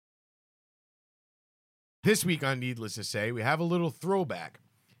This week on Needless to Say, we have a little throwback.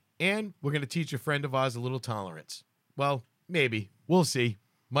 And we're going to teach a friend of ours a little tolerance. Well, maybe. We'll see.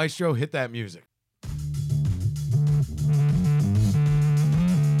 Maestro, hit that music.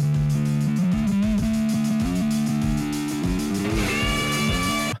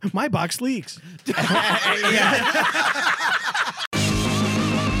 My box leaks.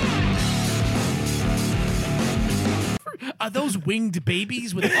 Are those winged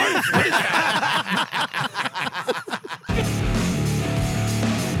babies with arms? What is that?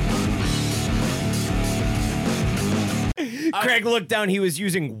 Craig looked down. He was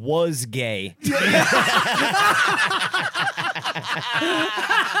using "was gay."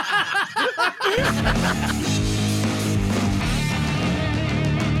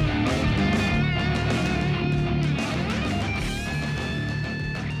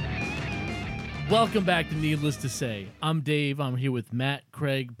 Welcome back to Needless to Say. I'm Dave. I'm here with Matt,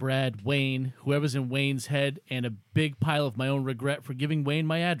 Craig, Brad, Wayne, whoever's in Wayne's head, and a big pile of my own regret for giving Wayne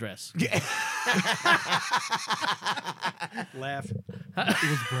my address. Laugh. It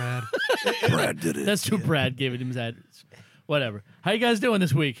was Brad. Brad did it. That's who Brad gave him his address. Whatever. How you guys doing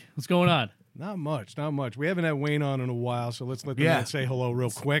this week? What's going on? Not much. We haven't had Wayne on in a while, so let's let the Yeah. man say hello real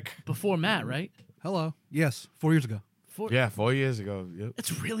quick. Before Matt, right? Hello. Yes, 4 years ago. Yeah, 4 years ago. Yep.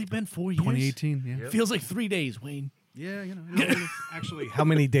 It's really been 4 years. 2018, yeah. Feels like 3 days, Wayne. Yeah, you know. Actually, how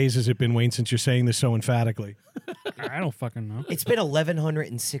many days has it been, Wayne, since you're saying this so emphatically? I don't fucking know. It's been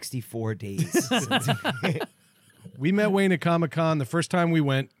 1,164 days. We met Wayne at Comic-Con the first time we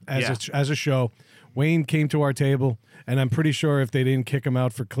went as Yeah. as a show. Wayne came to our table, and I'm pretty sure if they didn't kick him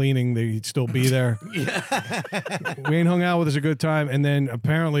out for cleaning, he'd still be there. Wayne hung out with us a good time, and then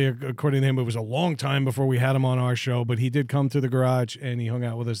apparently, according to him, it was a long time before we had him on our show, but he did come to the garage, and he hung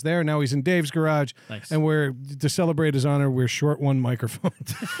out with us there. Now he's in Dave's garage, Nice. and to celebrate his honor, we're short one microphone.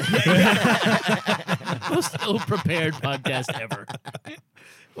 Most ill-prepared podcast ever.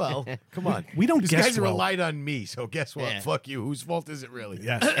 Well, come on. We don't These guess guys well. relied on me, so guess what? Yeah. Fuck you. Whose fault is it really?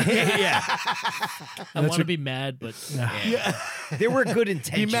 Yes. I want to be mad, but There were good Be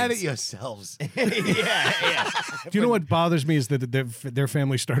intentions. mad at yourselves. yeah. Do you know what bothers me is that their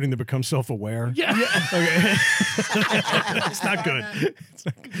family's starting to become self-aware. yeah. It's not good.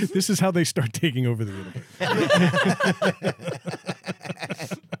 This is how they start taking over the universe.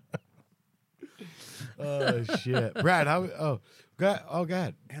 Oh, shit. Brad, how? Oh,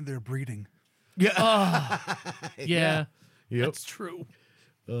 God. And they're breeding. Yeah. Yep. That's true.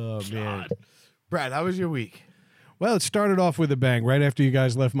 Oh, man. Brad, how was your week? Well, it started off with a bang. Right after you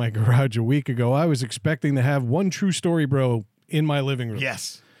guys left my garage a week ago, I was expecting to have one true story bro in my living room.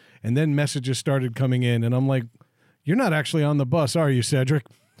 Yes. And then messages started coming in, and I'm like, you're not actually on the bus, are you, Cedric?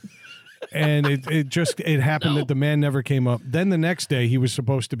 And it happened that the man never came up. Then the next day, he was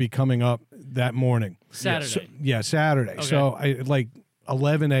supposed to be coming up that morning. Saturday. Saturday. Okay. So I like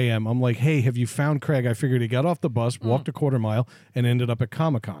 11 a.m. I'm like, hey, have you found Craig? I figured he got off the bus, walked a quarter mile, and ended up at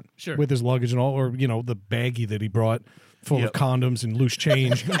Comic-Con. Sure. With his luggage and all, or, the baggie that he brought full of condoms and loose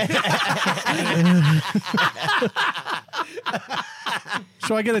change.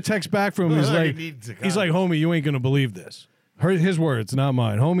 So I get a text back from him. He's Like, like, he needs a homie, you ain't going to believe this. His words, not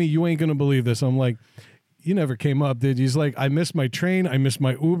mine. Homie, you ain't going to believe this. I'm like, you never came up, did you? He's like, I missed my train. I missed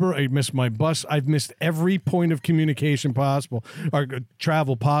my Uber. I missed my bus. I've missed every point of communication possible or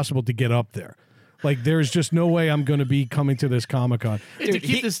travel possible to get up there. Like, there's just no way I'm going to be coming to this Comic-Con. To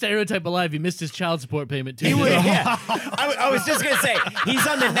keep the stereotype alive, he missed his child support payment, too. Yeah. I was just going to say, he's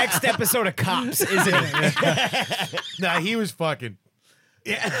on the next episode of Cops, isn't he? Nah, he was fucking.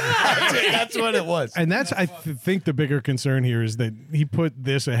 Yeah. That's what it was. And that's, I think the bigger concern here is that he put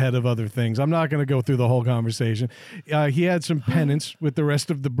this ahead of other things. I'm not going to go through the whole conversation. He had some penance with the rest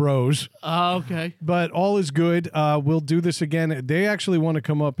of the bros, Oh, okay. but all is good. We'll do this again. They actually want to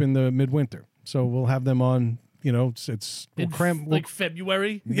come up in the midwinter, so we'll have them on. We'll cram. Like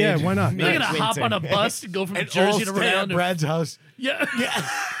February? Yeah, why not? They're going to hop on a bus and go from Jersey all to stay Rhode at Island. Brad's house. Yeah.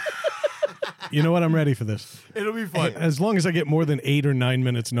 You know what? I'm ready for this. It'll be fun. As long as I get more than 8 or 9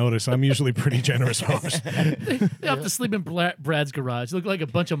 minutes notice, I'm usually pretty generous host. They have to sleep in Brad's garage. They look like a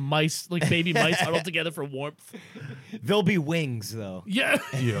bunch of mice, like baby mice huddled together for warmth. There'll be wings, though. Yeah.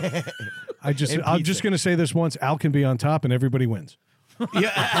 Yeah. I'm pizza. just going to say this once. Al can be on top and everybody wins.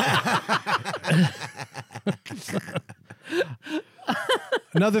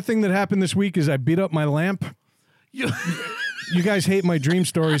 Another thing that happened this week is I beat up my lamp. You- you guys hate my dream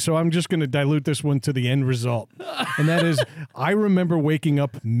story, so I'm just going to dilute this one to the end result. And that is, I remember waking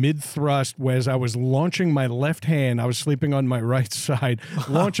up mid-thrust as I was launching my left hand. I was sleeping on my right side,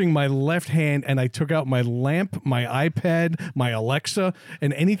 launching my left hand, and I took out my lamp, my iPad, my Alexa,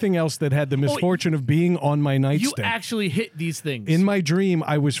 and anything else that had the misfortune of being on my You nightstand. actually hit these things. In my dream,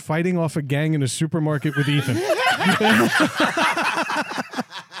 I was fighting off a gang in a supermarket with Ethan.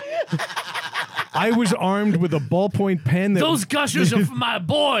 I was armed with a ballpoint pen. Those gushers are for my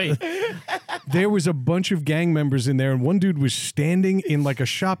boy. There was a bunch of gang members in there, and one dude was standing in like a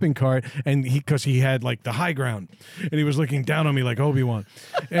shopping cart, and because he had like the high ground, and he was looking down on me like Obi-Wan,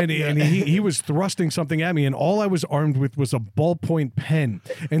 and he was thrusting something at me, and all I was armed with was a ballpoint pen,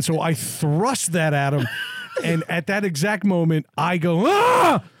 and so I thrust that at him, and at that exact moment, I go,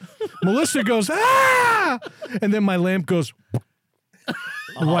 ah! Melissa goes, ah! And then my lamp goes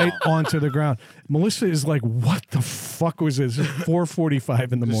right onto the ground. Melissa is like, what the fuck was this? It's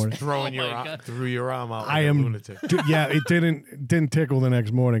 4:45 in the morning. Throwing my your God. through your arm out. Like I a am lunatic. yeah, it didn't tickle the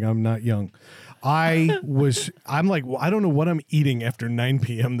next morning. I'm not young. I'm like, well, I don't know what I'm eating after 9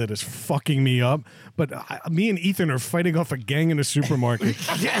 p.m. that is fucking me up, but me and Ethan are fighting off a gang in a supermarket.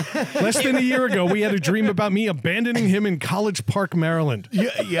 Less than a year ago, we had a dream about me abandoning him in College Park, Maryland.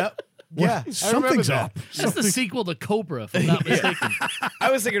 Yeah, yep. Yeah, Something's up. That's the sequel to Cobra, if I'm not mistaken. I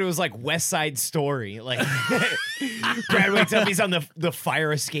was thinking it was like West Side Story. Like Brad wakes up, he's on the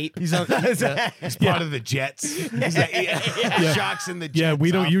fire escape. He's on. He's part of the Jets. He's Shocks in the Jets. Yeah,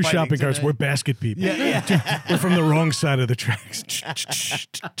 we don't use fighting shopping carts. today. We're basket people. Yeah. We're from the wrong side of the tracks.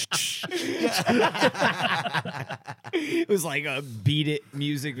 It was like a Beat It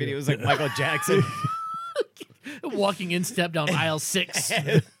music video. It was like Michael Jackson. Walking in step down aisle 6.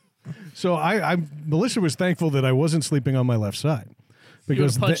 So Melissa was thankful that I wasn't sleeping on my left side.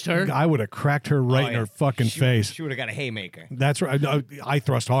 Because punched her? I would have cracked her right in her fucking face. She would have got a haymaker. That's right. I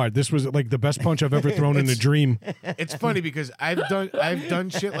thrust hard. This was like the best punch I've ever thrown in a dream. It's funny because I've done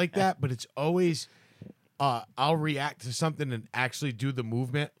shit like that, but it's always I'll react to something and actually do the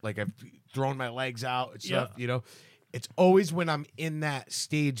movement. Like I've thrown my legs out and stuff. Yeah. You know, it's always when I'm in that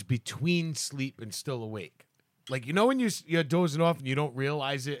stage between sleep and still awake. Like, you know, when you're dozing off and you don't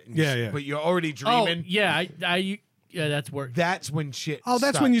realize it, and Yeah. but you're already Oh, dreaming. yeah. Yeah, that's work. That's when shit. Oh,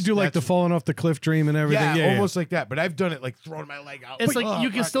 that's when you starts. do like the That's- falling off the cliff dream and everything. Yeah, almost like that. But I've done it like throwing my leg out. It's like oh, you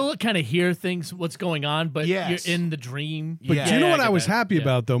can fuck. still kind of hear things, what's going on, but Yes. you're in the dream. But Yeah. do you know Yeah, what I I get was that. happy Yeah.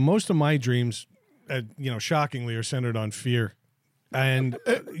 about though? Most of my dreams, shockingly, are centered on fear. And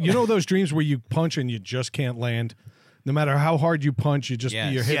you know those dreams where you punch and you just can't land? No matter how hard you punch, you're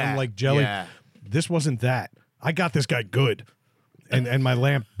hitting Yeah. like jelly. Yeah. This wasn't that. I got this guy good. And my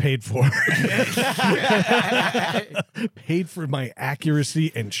lamp paid for it. Paid for my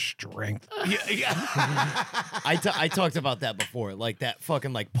accuracy and strength. I talked about that before, like that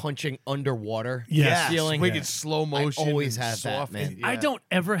fucking like punching underwater. Yes. feeling. Wicked slow motion. always and have that, soft man. and- yeah. I don't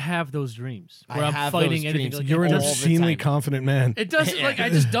ever have those dreams I where I'm have fighting those anything. dreams. Like, You're an it all does- the obscenely time. confident man. It doesn't like I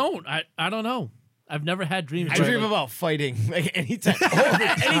just don't. I don't know. I've never had dreams. I where, dream like, about fighting. Like anytime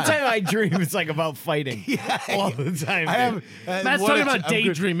I dream, it's like about fighting. All the time. I have. Matt's one talking or two- about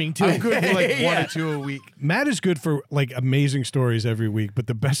daydreaming too. I'm good for like one Yeah. or two a week. Matt is good for like amazing stories every week, but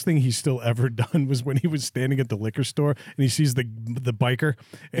the best thing he's still ever done was when he was standing at the liquor store and he sees the biker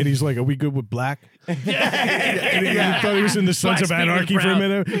and he's like, "Are we good with black?" And he thought he was in the Sons of Black Anarchy speaking for a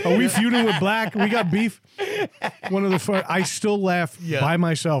brown. minute. Are we feuding with black? We got beef. One of the fun. I still laugh by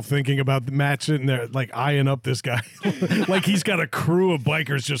myself thinking about Matt sitting there like eyeing up this guy, like he's got a crew of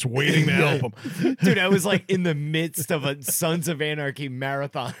bikers just waiting to help him. Dude, I was like in the midst of a Sons of Anarchy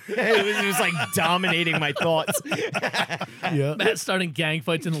marathon. It was like dominating my thoughts. Yeah. Matt starting gang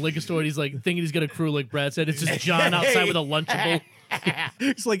fights in the liquor store. And he's like thinking he's got a crew, like Brad said. It's just John outside with a Lunchable.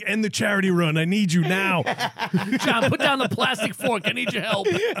 It's like end the charity run. I need you now. John, put down the plastic fork. I need your help.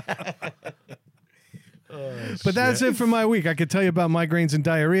 But that's it for my week. I could tell you about migraines and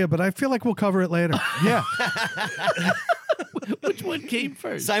diarrhea, but I feel like we'll cover it later. Yeah. Which one came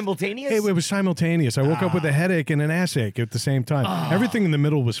first? Simultaneous? It was simultaneous. I woke up with a headache and an ass ache at the same time. Everything in the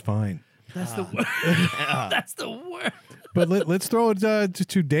middle was fine. That's the worst. That's the worst. But let's throw it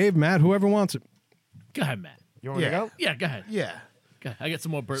to Dave, Matt, whoever wants it. Go ahead, Matt. You want to go? Yeah, go ahead. Yeah. Go ahead. I got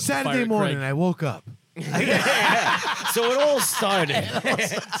some more birds. Saturday morning, I woke up. So it all started.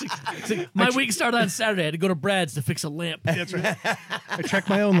 My week started on Saturday. I had to go to Brad's to fix a lamp. That's right. I checked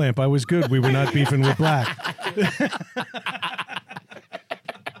my own lamp. I was good. We were not beefing with black.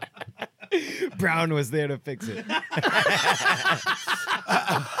 Brown was there to fix it.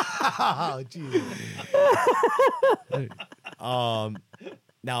 Oh, Jesus.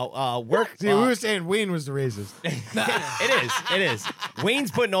 Now, work. See, we were saying Wayne was the racist. It is. Wayne's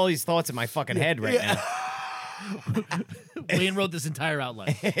putting all these thoughts in my fucking head right now. Wayne wrote this entire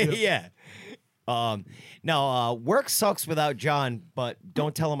outline. Yeah. Now, work sucks without John, but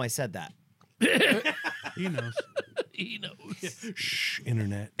don't tell him I said that. He knows. He knows. Shh,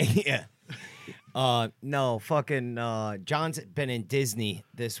 internet. Yeah. No, fucking John's been in Disney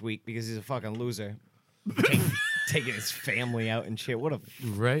this week because he's a fucking loser. Taking his family out and shit. What a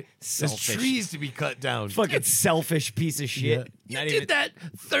Right? There's selfish, trees to be cut down. fucking selfish piece of shit. You Not did even that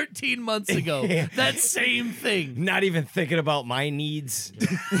 13 months ago. That same thing. not even thinking about my needs.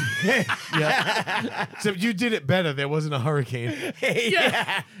 Except you did it better. There wasn't a hurricane.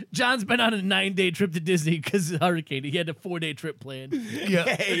 Yeah. John's been on a 9-day trip to Disney because of the hurricane. He had a 4-day trip planned.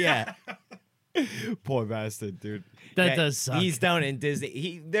 Yeah. Yeah. Poor bastard, dude. That Yeah, does suck. He's down in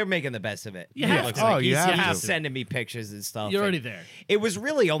Disney. They're making the best of it. You It have looks to. Oh, like. you have He's to. sending me pictures and stuff. You're and already there. It was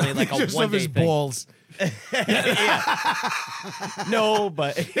really only like a Just one of day his thing. balls. No,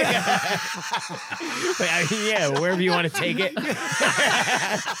 but wherever you want to take it.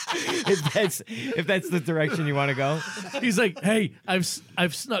 if that's the direction you want to go. He's like, hey, I've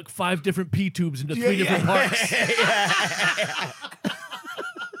snuck 5 different pee tubes into 3 different parks.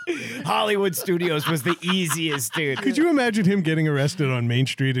 Hollywood Studios was the easiest, dude. Could you imagine him getting arrested on Main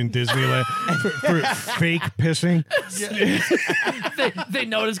Street in Disneyland for fake pissing? They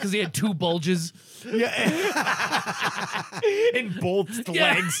noticed because he had 2 bulges. In both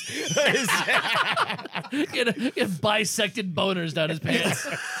Yeah. legs. He had bisected boners down his pants.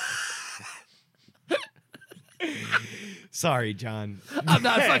 Sorry, John. I'm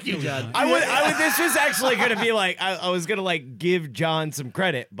not. Fuck you, John. I would. This was actually going to be like I was going to like give John some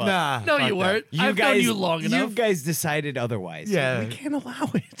credit, but Nah. No, fuck you that. weren't. I've known you long you enough. guys decided otherwise. Yeah. Can't allow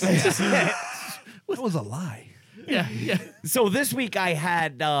it. That was a lie. Yeah. So this week I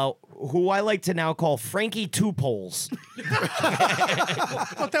had who I like to now call Frankie Two Poles. I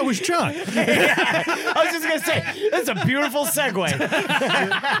thought that was John. I was just gonna say that's a beautiful segue.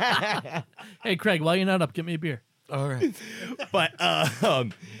 Hey, Craig, while you're not up, get me a beer. All right. But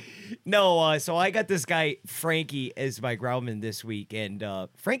no, so I got this guy Frankie as my growlman this week, and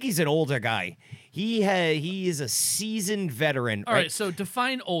Frankie's an older guy. He is a seasoned veteran. All right, so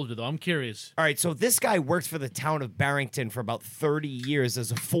define older, though. I'm curious. All right, so this guy worked for the town of Barrington for about 30 years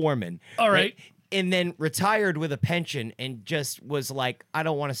as a foreman. All right. And then retired with a pension and just was like, I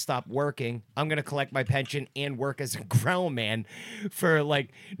don't want to stop working. I'm going to collect my pension and work as a ground man for like,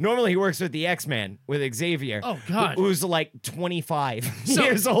 normally he works with the X-Man, with Xavier. Oh, God. Who's like 25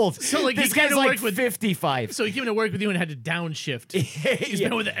 years old. so, like, he this guy's kinda like worked with- 55. So he came to work with you and had to downshift. He's Yeah.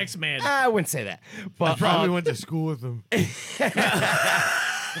 been with the X-Man. I wouldn't say that. But Probably went to school with him.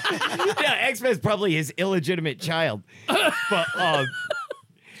 yeah, X-Men's probably his illegitimate child. But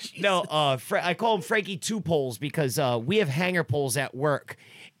no, I call him Frankie Two Poles because we have hanger poles at work,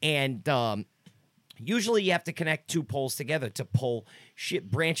 and usually you have to connect 2 poles together to pull shit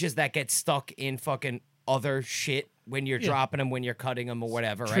branches that get stuck in fucking other shit when you're dropping them, when you're cutting them, or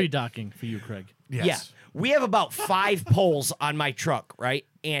whatever. Tree Right? docking for you, Craig. Yes. Yeah, we have about 5 poles on my truck, right?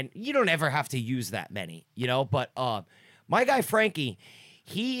 And you don't ever have to use that many, you know. But my guy Frankie,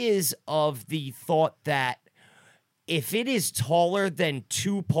 he is of the thought that if it is taller than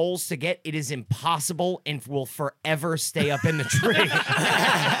 2 poles to get, it is impossible and will forever stay up in the tree.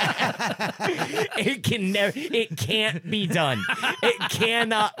 It can't be done. It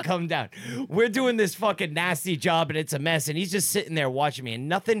cannot come down. We're doing this fucking nasty job and it's a mess, and he's just sitting there watching me, and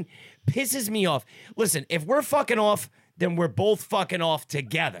nothing pisses me off. Listen, if we're fucking off, then we're both fucking off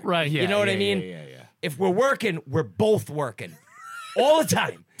together. Right. You know what I mean? Yeah. If we're working, we're both working. All the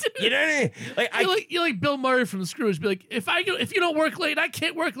time. You know what I mean? Like, You're like Bill Murray from Scrooge. Be like, if you don't work late, I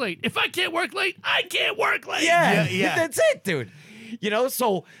can't work late. If I can't work late, I can't work late. Yeah. That's it, dude. You know,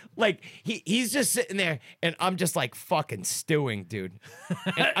 so like he's just sitting there and I'm just like fucking stewing, dude.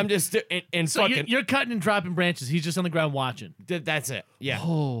 And I'm just and So fucking you're cutting and dropping branches. He's just on the ground watching. that's it. Yeah.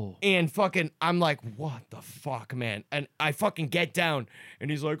 Oh. And fucking, I'm like, what the fuck, man? And I fucking get down, and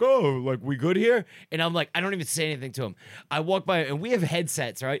he's like, oh, like, we good here? And I'm like, I don't even say anything to him. I walk by, and we have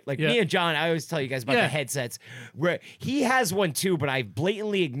headsets, right? Like, Yeah. me and John, I always tell you guys about Yeah. the headsets, where he has one too, but I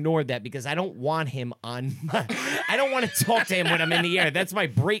blatantly ignored that because I don't want him on I don't want to talk to him when I'm in the air. That's my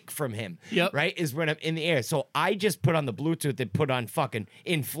break from him, Yep. right? Is when I'm in the air. So I just put on the Bluetooth and put on fucking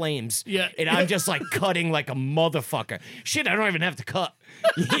In Flames. Yeah. And I'm just like cutting like a motherfucker. Shit, I don't even have to cut.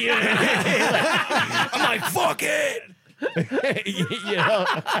 You know what I mean? I'm like, fuck it. You know,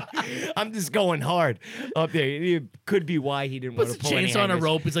 I'm just going hard up there. It could be why he didn't want Puts to a pull any chainsaw on a hangers.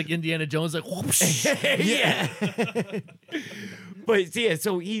 rope. It's like Indiana Jones, like whoosh. Yeah. But yeah,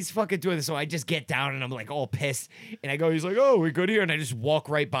 so he's fucking doing this. So I just get down and I'm like all pissed. And I go, he's like, oh, we good here? And I just walk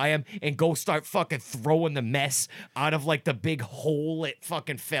right by him and go start fucking throwing the mess out of like the big hole it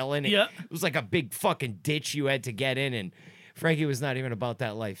fucking fell in. Yeah. It was like a big fucking ditch you had to get in. And Frankie was not even about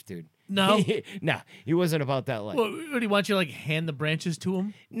that life, dude. No? No, he wasn't about that life. What do you want you to like hand the branches to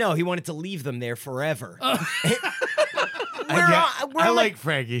him? No, he wanted to leave them there forever. I like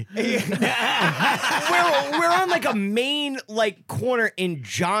Frankie. we're on like a main like corner in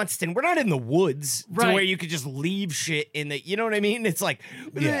Johnston. We're not in the woods to Right. where you could just leave shit in the, you know what I mean? It's like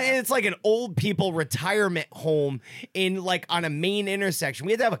it's like an old people retirement home in like on a main intersection.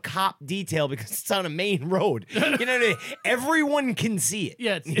 We had to have a cop detail because it's on a main road. You know what I mean? Everyone can see it.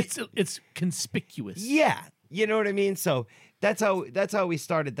 Yeah, it's conspicuous. Yeah. You know what I mean? So that's how we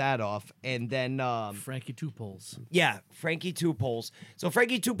started that off. And then Frankie Two Poles. yeah, Frankie Two Poles. So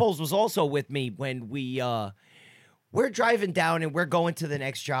Frankie Two Poles was also with me when we're driving down and we're going to the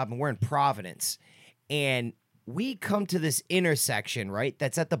next job and we're in Providence. And we come to this intersection, right?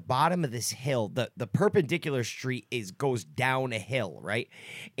 That's at the bottom of this hill. The perpendicular street goes down a hill, right?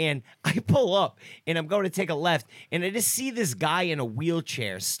 And I pull up and I'm going to take a left and I just see this guy in a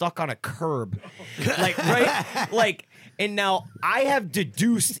wheelchair stuck on a curb. Like, right? Like, and now I have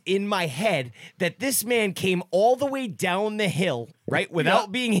deduced in my head that this man came all the way down the hill, right,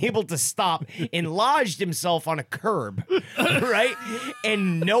 without being able to stop and lodged himself on a curb, right?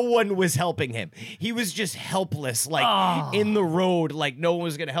 And no one was helping him. He was just helpless, like in the road, like no one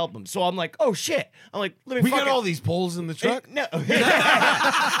was gonna help him. So I'm like, oh shit. I'm like, let me We fucking got all these poles in the truck. No.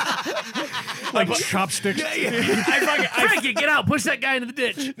 Like chopsticks. Frankie, get out! Push that guy into the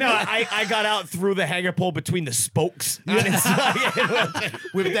ditch. No, I got out through the hanger pole between the spokes on his side.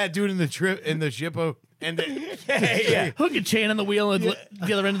 With that dude in the shippo and Yeah. Hook a chain on the wheel and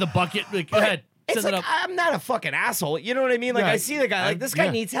the other end of the bucket. Like, go ahead, It's send like it up. I'm not a fucking asshole. You know what I mean? Like Yeah, I see the guy, like this guy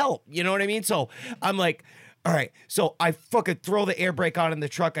needs help. You know what I mean? So I'm like, all right. So I fucking throw the air brake on in the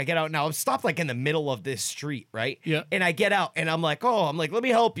truck. I get out. Now I'm stopped like in the middle of this street, right? Yeah. And I get out and I'm like, let me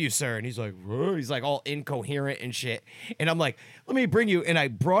help you, sir. And he's like, "Whoa." He's like all incoherent and shit. And I'm like, let me bring you. And I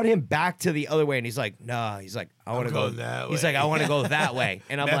brought him back to the other way. And he's like, nah. He's like, I want to go going that He's way. like, I want to go that way.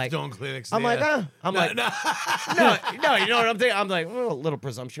 And I'm like, methadone clinics. I'm like, there. I'm like, no, you know what I'm thinking? I'm like, a little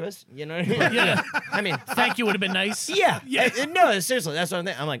presumptuous. You know what I mean? Yeah. I mean, Thank you would have been nice. yeah. No, seriously, that's what I'm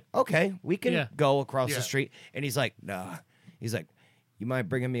thinking. I'm like, okay, we can Yeah. go across the Yeah. street. And he's like, nah. He's like, you mind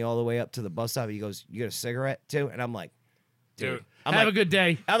bringing me all the way up to the bus stop? He goes, you got a cigarette too? And I'm like, dude. I'm Have like, a good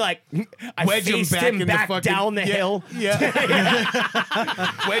day. I'm like, I Wedge him faced back him in the back fucking- down the yeah, hill. Yeah.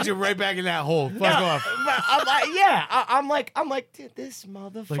 Wedge him right back in that hole. Fuck off. I'm like, yeah. I'm like, dude, this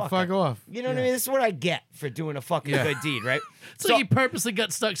motherfucker. Like, fuck off. You know what I mean? This is what I get for doing a fucking Yeah. good deed, right? So he purposely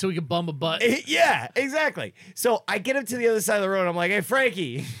got stuck so he could bum a butt. Yeah, exactly. So I get him to the other side of the road. I'm like, hey,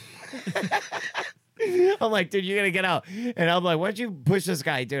 Frankie. I'm like, dude, you're going to get out. And I'm like, why don't you push this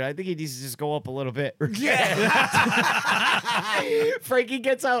guy, dude? I think he needs to just go up a little bit. Frankie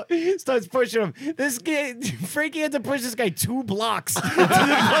gets out, starts pushing him. Frankie had to push this guy 2 blocks to the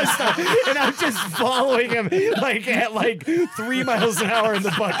bus stop. And I'm just following him like at like 3 miles an hour in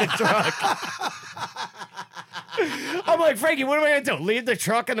the bucket truck. I'm like, Frankie, what am I going to do? Leave the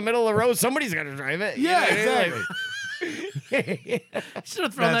truck in the middle of the road? Somebody's got to drive it. You know Yeah, what I mean? exactly. Like- Should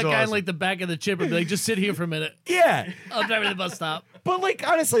have thrown That's that guy in awesome. like the back of the chipper and be like, just sit here for a minute. Yeah. I'll drive you to the bus stop. But like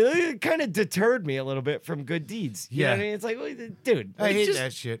honestly, it kind of deterred me a little bit from good deeds. You know Yeah. what I mean? It's like, well, dude, I like, hate just-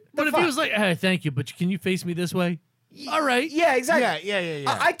 that shit. But if he was like, hey, thank you, but can you face me this way? All right. Yeah, exactly. Yeah.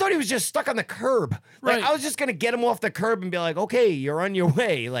 I thought he was just stuck on the curb. Like Right. I was just gonna get him off the curb and be like, okay, you're on your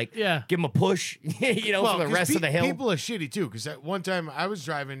way. Like, Yeah. give him a push, you know, for the 'cause rest of the hill. People are shitty too. Because at one time I was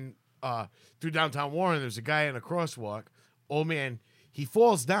driving through downtown Warren. There's a guy in a crosswalk. Old man, he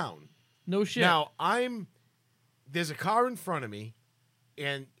falls down. No shit. Now there's a car in front of me,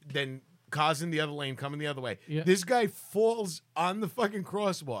 and then cars in the other lane coming the other way. Yeah. This guy falls on the fucking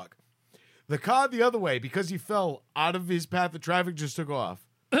crosswalk. The car the other way, because he fell out of his path of traffic, just took off.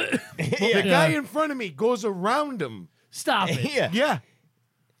 The guy in front of me goes around him. Stop it. Yeah. Yeah.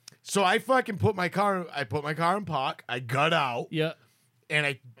 So I fucking put my car in park. I got out Yeah. and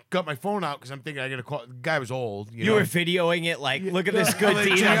I got my phone out because I'm thinking I gotta call. The guy was old. You know? were videoing it like, look at this good Like,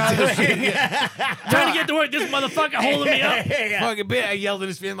 deed check out I'm this doing. Trying to get to work, this motherfucker holding me up. Fucking bit. I yelled at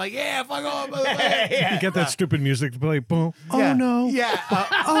his fan like, "Yeah, fuck off, motherfucker." You get that stupid music to play. Boom. Yeah. Oh no. Yeah.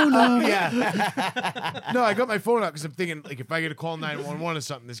 Oh no. Yeah. No, I got my phone out because I'm thinking like if I get to call 911 or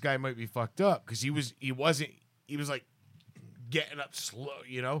something, this guy might be fucked up because he was like getting up slow,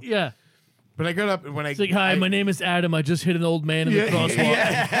 you know. Yeah. But I got up and when It's like, hi, my name is Adam. I just hit an old man in the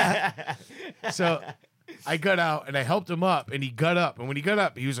crosswalk. So I got out and I helped him up, and he got up. And when he got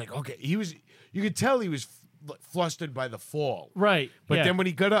up, he was like, okay. You could tell he was flustered by the fall. Right. But yeah. then when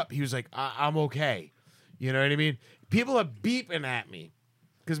he got up, he was like, I'm okay. You know what I mean? People are beeping at me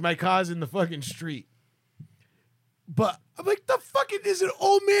because my car's in the fucking street. But I'm like, there's an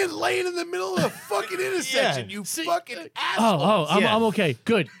old man laying in the middle of the fucking intersection, you fucking asshole. I'm okay.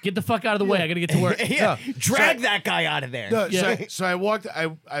 Good. Get the fuck out of the way. I gotta get to work. Yeah, drag that guy out of there. No, Yeah. so I walked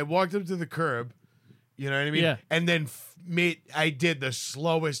him to the curb, you know what I mean? Yeah. And then I did the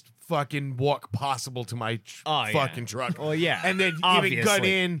slowest fucking walk possible to my fucking truck. Oh, yeah. And then even Obviously. got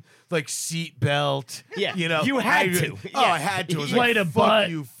in like seat belt. Yeah. You know. You had to. Oh, Yeah. I had to. I was Light like, a fuck butt.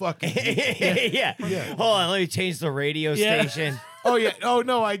 you fucking. yeah. Hold on, let me change the radio Yeah. station. Oh yeah. Oh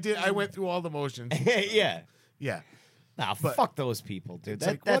no, I did. I went through all the motions. Yeah. Yeah. Nah, But- fuck those people, dude. It's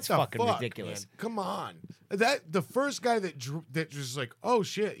That, like, that's what the fucking fuck, ridiculous. man? Come on. The first guy that was like, oh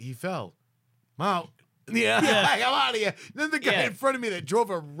shit, he fell. I'm out. Yeah, I'm out of here. Then the guy Yeah. in front of me that drove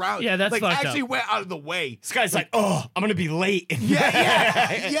around. Yeah, that's like fucked actually up. went out of the way. This guy's like, oh, I'm gonna be late.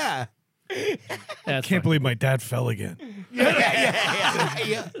 Yeah. That's Can't fine. believe my dad fell again.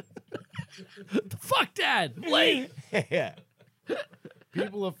 Yeah. Fuck Dad. Late. yeah.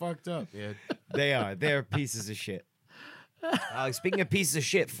 People are fucked up. Yeah. They are. They're pieces of shit. Speaking of pieces of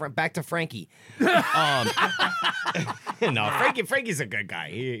shit, back to Frankie. No, Frankie's a good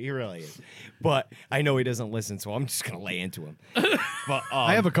guy. He really is. But I know he doesn't listen, so I'm just gonna lay into him. But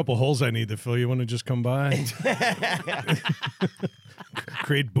I have a couple holes I need to fill. You want to just come by?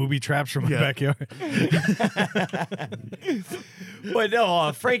 Create booby traps from my backyard. But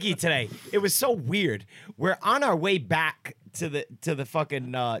no, Frankie today. It was so weird. We're on our way back to the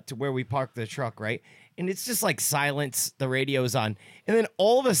fucking to where we parked the truck, right? And it's just like silence. The radio's on, and then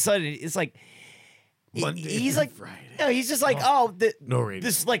all of a sudden, it's like Monday he's through like, Friday. no, he's just like, No radio.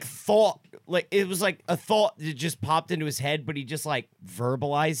 this like thought, like it was like a thought that just popped into his head, but he just like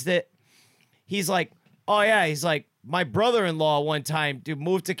verbalized it. He's like, oh yeah, he's like, my brother-in-law one time, dude,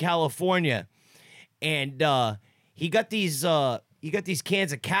 moved to California, and he got these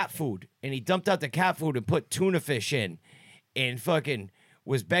cans of cat food, and he dumped out the cat food and put tuna fish in, and fucking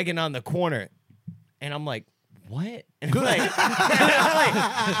was begging on the corner, and I'm like, what? And I'm like,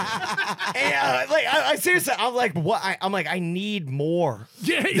 I seriously, I'm like, what? I'm like, I need more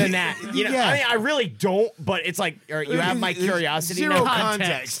than that. You know, I mean, I really don't, but it's like, you have my curiosity Zero now.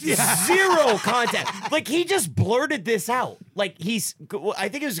 context. Zero context. Like he just blurted this out. Like I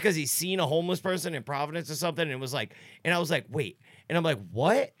think it was because he's seen a homeless person in Providence or something, and it was like, and I was like, wait, and I'm like,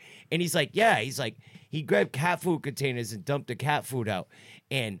 what? And he's like, yeah, he's like, he grabbed cat food containers and dumped the cat food out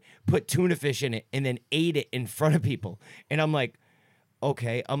and put tuna fish in it and then ate it in front of people. And I'm like,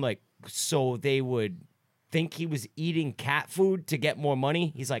 okay. I'm like, so they would think he was eating cat food to get more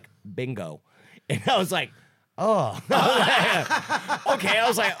money? He's like, bingo. And I was like, oh, okay. I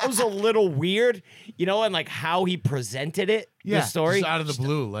was like, it was a little weird, you know, and like how he presented it, the story. Just out of the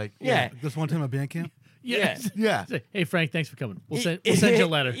blue, like Yeah. This one time at band camp? Yeah. yeah. Say, hey Frank, thanks for coming. We'll send you a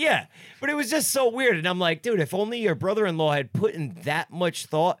letter. Yeah. But it was just so weird. And I'm like, dude, if only your brother-in-law had put in that much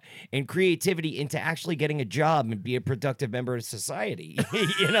thought and creativity into actually getting a job and be a productive member of society.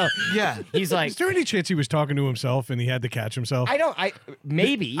 You know? Yeah. He's like, Is there any chance he was talking to himself and he had to catch himself?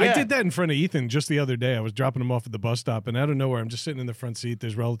 maybe. Yeah. I did that in front of Ethan just the other day. I was dropping him off at the bus stop, and out of nowhere, I'm just sitting in the front seat.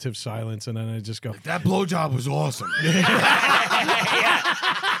 There's relative silence, and then I just go, That blowjob was awesome.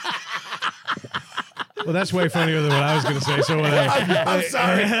 well, that's way funnier than what I was going to say. So whatever. I'm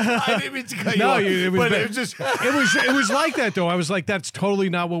sorry. I didn't mean to cut you No, off. it was but bad. it was just It was like that though. I was like, that's totally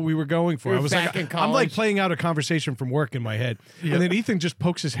not what we were going for. We were I was back like, in I'm like college. playing out a conversation from work in my head, and then Ethan just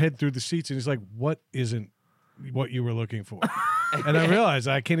pokes his head through the seats, and he's like, "What isn't what you were looking for?" And I realized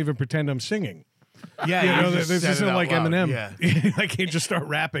I can't even pretend I'm singing. yeah. You know, just this said it isn't out like loud. Eminem. Yeah. I can't just start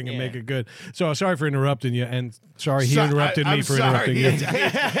rapping and Yeah. make it good. So sorry for interrupting you, and sorry he interrupted me I'm for sorry. interrupting you.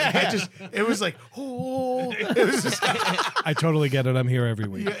 It was like, oh. It was just, I totally get it. I'm here every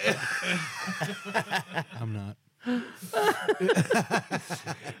week. I'm not.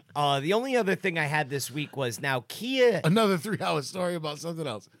 The only other thing I had this week was now Kia. another 3-hour story about something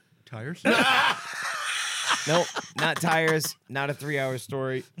else. Tires? Nope, not tires, not a 3-hour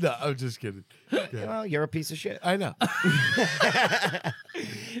story. No, I'm just kidding. Well, you're a piece of shit. I know.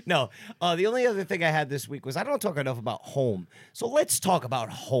 No, the only other thing I had this week was I don't talk enough about home. So let's talk about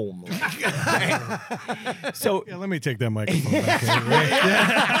home. So Yeah, let me take that microphone back here.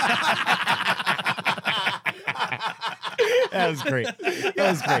 that was great. That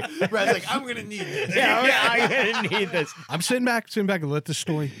was great. Brad's like, I'm gonna need this. Yeah, I'm gonna need this. I'm sitting back and let the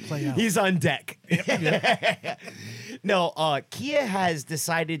story play out. He's on deck. No, Kia has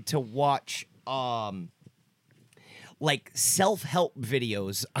decided to watch like self-help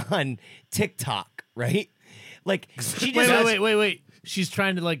videos on TikTok, right? Like she Wait, just wait. She's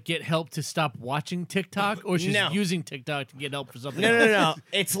trying to like get help to stop watching TikTok, or she's No. using TikTok to get help for something. no.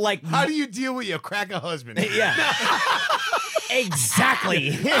 It's like How do you deal with your cracker husband? yeah. Exactly.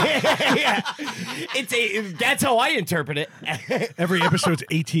 Yeah. That's how I interpret it. Every episode's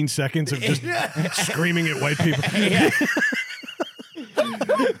 18 seconds of just screaming at white people.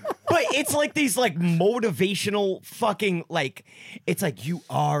 But it's like these like motivational fucking like it's like you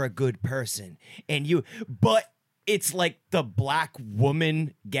are a good person and but it's like the black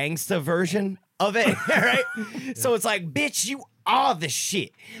woman gangsta version of it, right? So it's like, bitch, you are the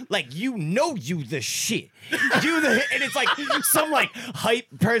shit. Like, you know you the shit. And it's like some like hype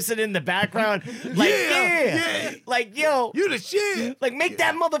person in the background. Like, yeah. Like, yo. You the shit. Like, make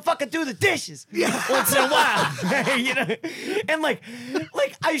that motherfucker do the dishes once in a while. You know? And like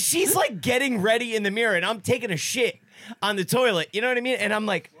she's like getting ready in the mirror and I'm taking a shit on the toilet. You know what I mean? And I'm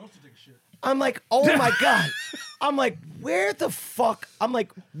like, oh my God. I'm like, where the fuck? I'm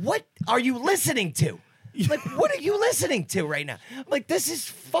like, what are you listening to? Like, what are you listening to right now? I'm like, this is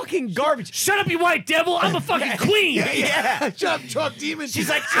fucking garbage. Shut up, you white devil! I'm a fucking queen. Yeah. Shut up, truck demon. She's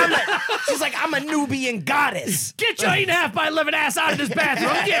like, I'm a Nubian goddess. Get your 8.5 by 11 ass out of this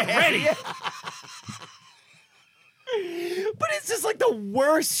bathroom. Get ready. But it's just like the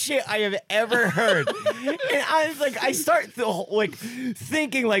worst shit I have ever heard. And I was like, I start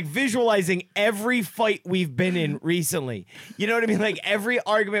thinking, like visualizing every fight we've been in recently. You know what I mean? Like every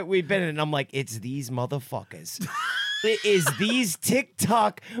argument we've been in, and I'm like, it's these motherfuckers. It is these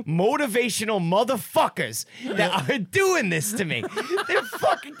TikTok motivational motherfuckers that are doing this to me. They're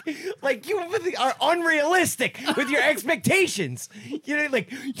fucking like you are unrealistic with your expectations. You know,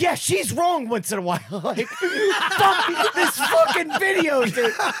 like, yeah, she's wrong once in a while. Like, fuck this fucking video, dude.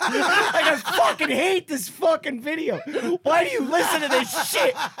 Like, I fucking hate this fucking video. Why do you listen to this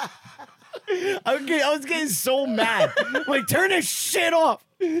shit? I was getting so mad. Like, turn this shit off.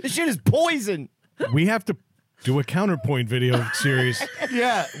 This shit is poison. We have to do a counterpoint video series.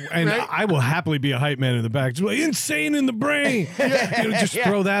 Yeah. And right? I will happily be a hype man in the back. Just like, insane in the brain. You know, just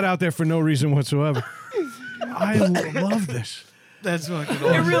throw that out there for no reason whatsoever. I love this. That's fucking It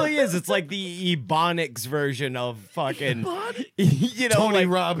awesome. really is. It's like the Ebonics version of fucking, you know, Tony like,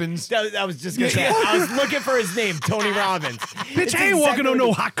 Robbins. I was just gonna say. I was looking for his name, Tony Robbins. Bitch, I ain't walking on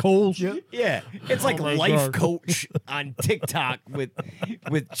no hot coals. Yeah, it's like my life God. coach on TikTok with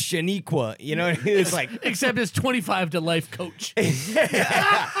Shaniqua. You know, it's like Except it's 25 to life coach.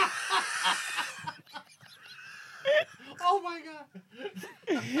 Oh my God.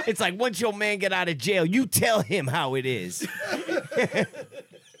 it's like once your man get out of jail, you tell him how it is.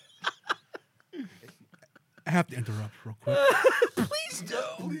 I have to interrupt real quick. Please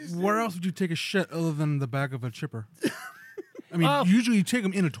don't. Where else would you take a shit other than the back of a chipper? I mean, usually you take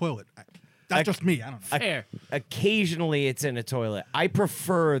them in a toilet. That's just me. I don't know. Fair. Occasionally, it's in a toilet. I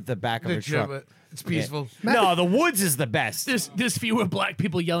prefer the back of a truck. It's peaceful. No, the woods is the best. There's fewer black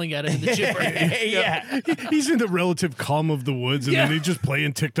people yelling at it in the chipper. Yeah. He's in the relative calm of the woods, and then he's just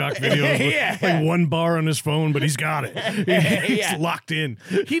playing TikTok videos with Yeah. like one bar on his phone, but he's got it. He's Yeah. locked in.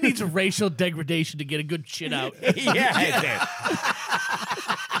 He needs racial degradation to get a good shit out. Yeah,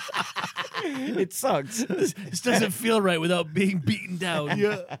 it sucks. This doesn't feel right without being beaten down.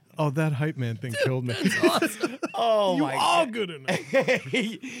 Yeah. Oh, that hype man thing killed me. Oh You my all God. good enough.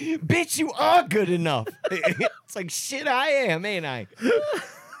 Bitch, you are good enough. It's like shit I am, ain't I?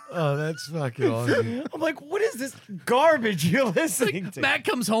 Oh, that's fucking awesome. I'm like, what is this garbage you're listening to? Matt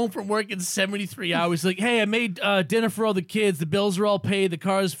comes home from work in 73 hours. Like, hey, I made dinner for all the kids. The bills are all paid. The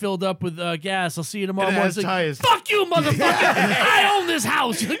car's filled up with gas. I'll see you tomorrow And it morning. has It's like, tires. fuck you, motherfucker. I own this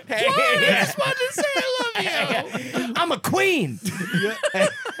house. You're like, what? I just wanted to say I love you. I'm a queen.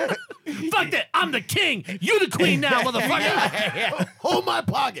 Fuck that. I'm the king. You the queen now, motherfucker. Hold my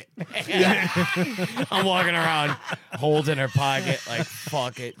pocket. I'm walking around holding her pocket like,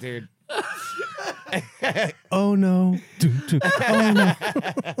 fuck it, dude. Oh no. Oh no.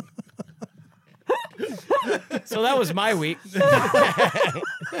 So that was my week.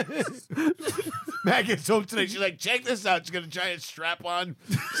 Matt gets home today. She's like, check this out. She's going to try and strap on.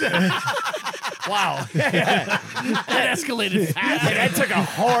 Wow. That escalated fast. That took a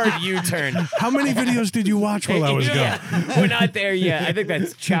hard U-turn. How many videos did you watch while I was gone? Yeah. We're not there yet. I think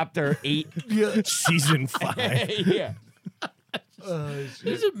that's chapter 8. Season 5. Yeah.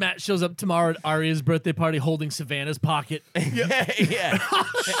 Matt shows up tomorrow at Arya's birthday party holding Savannah's pocket. Yeah.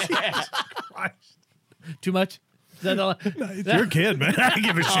 Too much? Is that all? You're a kid, man. I don't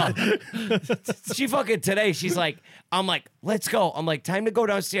give a shit. She fucking today, she's like, I'm like, let's go. I'm like, time to go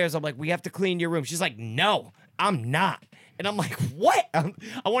downstairs. I'm like, we have to clean your room. She's like, no. I'm not. And I'm like, what? I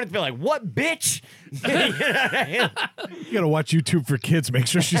wanted to be like, what, bitch? You know what I mean? You gotta watch YouTube for kids. Make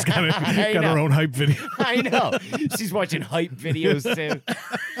sure she's got her know. own hype video. I know. She's watching hype videos too.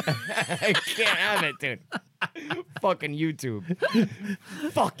 I can't have it, dude. Fucking YouTube.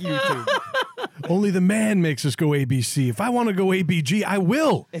 Fuck YouTube. Only the man makes us go ABC. If I want to go ABG, I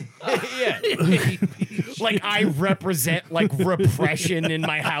will. Yeah. Like I represent like repression in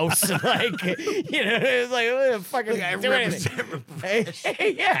my house. Like, you know, it's like fucking I do anything.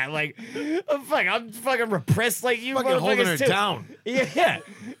 represent Yeah, like I'm fucking repressed like you fucking holding her motherfuckers too. down. Yeah.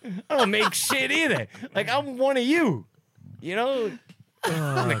 I don't make shit either. Like I'm one of you. You know?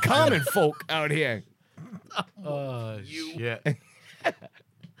 I'm the common folk out here. Yeah.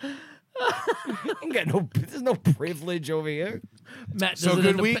 There's no privilege over here. Matt So doesn't good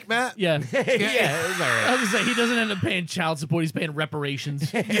end up week, Matt? Yeah. Yeah, it's all I right. was gonna say he doesn't end up paying child support. He's paying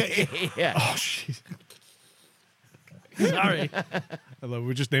reparations. Yeah. Oh, shit. Sorry. I love.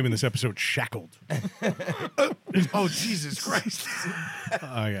 We're just naming this episode "Shackled." Oh, Jesus Christ.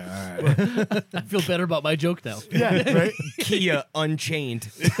 Oh yeah, all right. I feel better about my joke now. Yeah, right? Kia Unchained.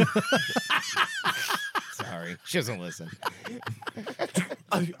 Sorry. She doesn't listen.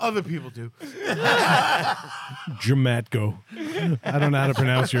 Other people do. Jamatko. I don't know how to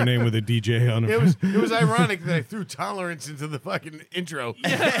pronounce your name with a DJ on it. It was ironic that I threw tolerance into the fucking intro.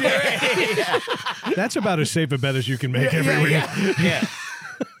 That's about as safe a bet as you can make every week. Yeah.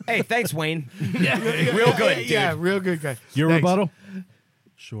 Hey, thanks, Wayne. Real good, dude. Yeah, real good guy. Your Thanks. rebuttal?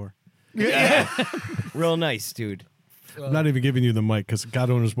 Sure. Real nice, dude. I'm not even giving you the mic because God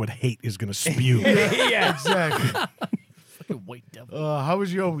knows what hate is going to spew. Yeah. Exactly. Fucking white devil. How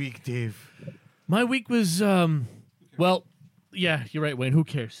was your week, Dave? My week was well, yeah, you're right, Wayne. Who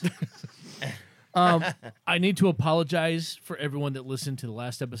cares? I need to apologize for everyone that listened to the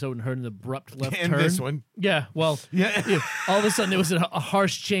last episode and heard an abrupt left And turn. this one. Yeah, well, Yeah. all of a sudden there was a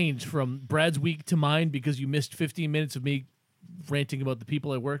harsh change from Brad's week to mine because you missed 15 minutes of me ranting about the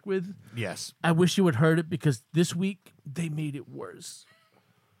people I work with. Yes. I wish you had heard it because this week they made it worse.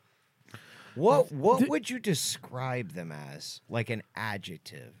 What would you describe them as? Like an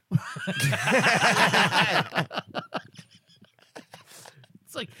adjective?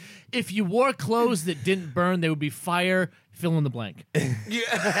 It's like if you wore clothes that didn't burn, they would be fire, fill in the blank.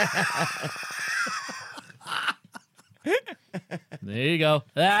 There you go.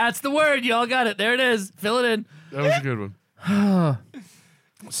 That's the word. Y'all got it. There it is. Fill it in. That was a good one.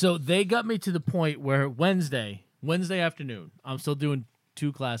 So they got me to the point where Wednesday afternoon, I'm still doing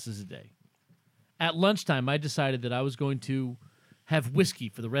 2 classes a day. At lunchtime, I decided that I was going to have whiskey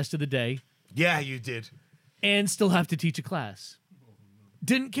for the rest of the day Yeah, you did. and still have to teach a class.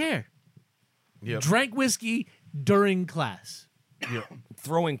 Didn't care. Yep. Drank whiskey during class. Yep.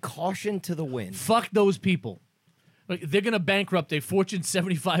 Throwing caution to the wind. Fuck those people. Like, they're going to bankrupt a Fortune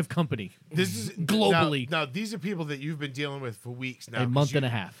 75 company. This is Globally. Now, these are people that you've been dealing with for weeks now. A 'cause month you- and a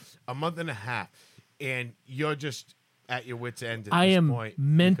half. A month and a half. And you're just at your wits' end at I this am point.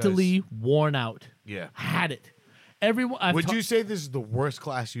 mentally because- worn out. Yeah. Had it. Everyone. Would you say this is the worst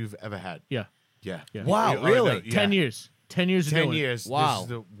class you've ever had? Yeah. Yeah. Yeah. Wow, Oh, really? no, yeah. 10 years. 10 years of 10 doing it. years. Wow. This is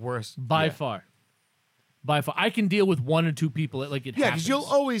the worst. By yeah. far. By far. I can deal with 1 or 2 people. Like it Yeah, happens. because you'll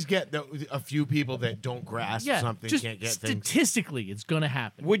always get a few people that don't grasp yeah, something, just can't get things. statistically, it's going to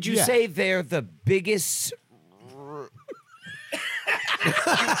happen. Would you Yeah. say they're the biggest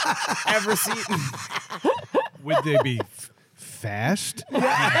ever seen? Would they be fast? Or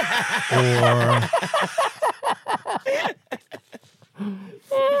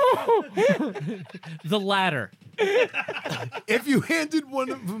The latter. If you handed one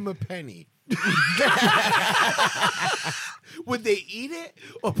of them a penny, would they eat it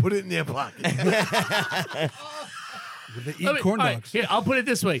or put it in their pocket? They eat Let me- corn all right, dogs. here, I'll put it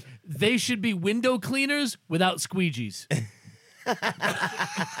this way. They should be window cleaners without squeegees.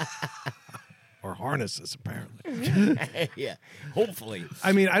 or harnesses, apparently. Yeah, hopefully.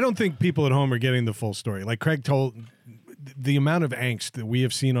 I mean, I don't think people at home are getting the full story. Like Craig told, the amount of angst that we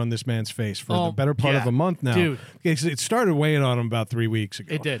have seen on this man's face for Oh, the better part of yeah. a month now. Dude. It started weighing on him about 3 weeks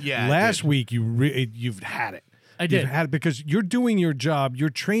ago. It did. Yeah, it Last did. week, you've had it. I did. You've had it because you're doing your job. You're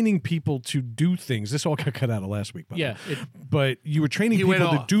training people to do things. This all got cut out of last week, by the Yeah. way. But you were training He went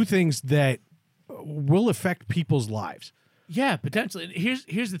people to off. do things that will affect people's lives. Yeah, potentially. And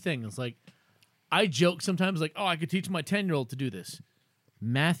here's the thing. It's like, I joke sometimes like, oh, I could teach my 10-year-old to do this.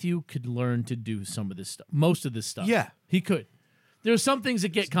 Matthew could learn to do some of this stuff, most of this stuff. Yeah. He could. There are some things that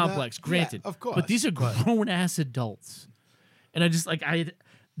get complex, yeah, granted. of course, But these are grown-ass adults. And I just, like,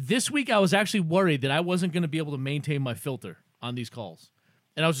 this week I was actually worried that I wasn't going to be able to maintain my filter on these calls.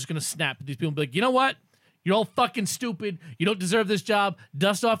 And I was just going to snap at these people and be like, you know what? You're all fucking stupid. You don't deserve this job.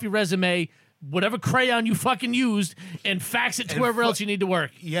 Dust off your resume, whatever crayon you fucking used, and fax it to wherever else you need to work.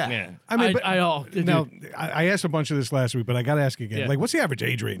 Yeah. I mean, but, dude. now I asked a bunch of this last week, but I got to ask again. Yeah. Like, what's the average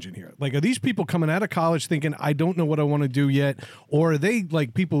age range in here? Like, are these people coming out of college thinking I don't know what I want to do yet, or are they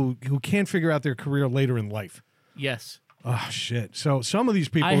like people who can't figure out their career later in life? Yes. Oh shit! So some of these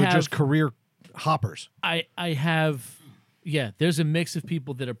people I are have- just career hoppers. I have, yeah, there's a mix of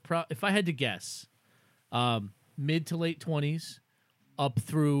people that are, if I had to guess, mid to late 20s up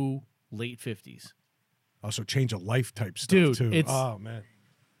through late 50s. Also, change of life type stuff Dude, too. it's- Oh man,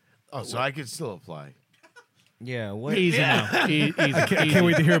 Oh, so I could still apply. Yeah. What? Easy now. Easy. I can't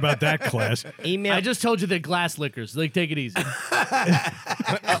wait to hear about that class. Email. I just told you they're glass liquors. Like, take it easy.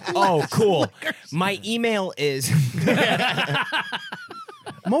 Oh, cool. My email is.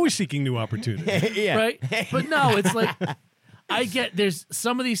 I'm always seeking new opportunities. Yeah. Right? But no, it's like, I get, there's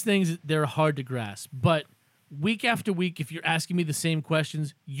some of these things, they're hard to grasp. But week after week, if you're asking me the same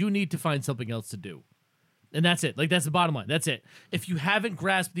questions, you need to find something else to do. And that's it. Like, that's the bottom line. That's it. If you haven't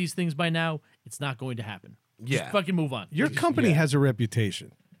grasped these things by now, it's not going to happen. Yeah. Just fucking move on. Your company has a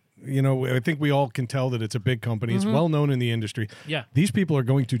reputation. You know, I think we all can tell that it's a big company. It's well known in the industry. Yeah. These people are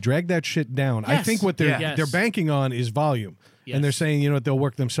going to drag that shit down. I Yes. think what they're Yeah. they're Yes. banking on is volume. Yes. And they're saying, you know what, they'll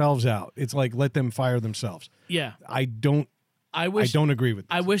work themselves out. It's like let them fire themselves. Yeah. I don't I wish agree with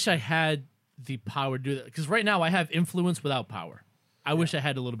this. I wish I had the power to do that, because right now I have influence without power. I wish I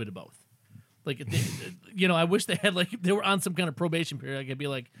had a little bit of both. Like, you know, I wish they had, like, if they were on some kind of probation period, I could be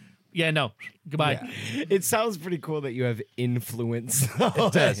like, yeah, no, goodbye. It sounds pretty cool that you have influence.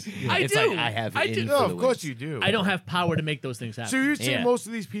 It does. I It's do. Like, I have I do. influence. No, of course you do. I don't have power to make those things happen. So you're saying Yeah. most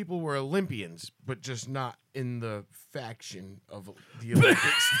of these people were Olympians, but just not in the faction of the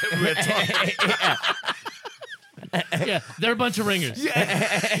Olympics that we're talking. Yeah, they're a bunch of ringers.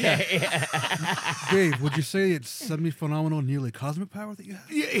 Dave, would you say it's semi-phenomenal, nearly cosmic power that you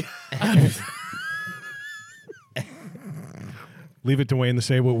have? Yeah. Leave it to Wayne to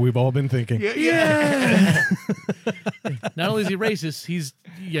say what we've all been thinking. Yeah. Not only is he racist, he's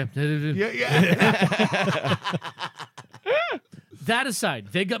Yeah. Yeah. That aside,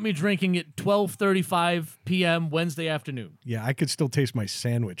 they got me drinking at 12:35 p.m. Wednesday afternoon. Yeah, I could still taste my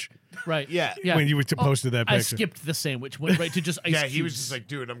sandwich Right. Yeah. when you posted that I picture. skipped the sandwich, went right to just ice Yeah. He was cubes. just like,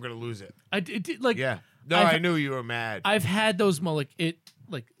 dude, I'm gonna lose it. I did like Yeah. No, I've- I knew you were mad. I've had those like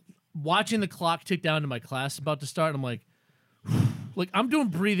watching the clock tick down to my class about to start. And I'm like I'm doing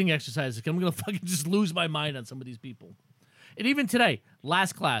breathing exercises. Like, I'm gonna fucking just lose my mind on some of these people. And even today,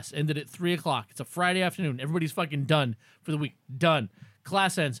 last class ended at 3:00. It's a Friday afternoon. Everybody's fucking done for the week. Done.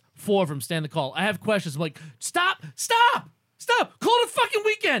 Class ends. 4 of them stand the call. I have questions. I'm like, stop. Call it a fucking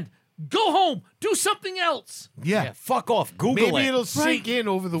weekend. Go home. Do something else. yeah. Fuck off. Google Maybe it. it'll sink in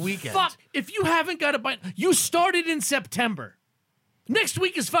over the weekend. Fuck. If you haven't got it by, you started in September. Next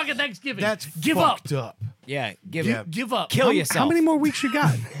week is fucking Thanksgiving. That's give fucked up. up. Yeah. Give Yeah. Give up. Kill yourself. How many more weeks you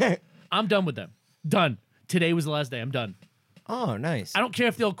got? I'm done with them. Done. Today was the last day. I'm done. Oh, nice. I don't care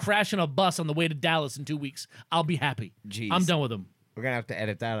if they'll crash on a bus on the way to Dallas in 2 weeks. I'll be happy. Jeez. I'm done with them. We're gonna have to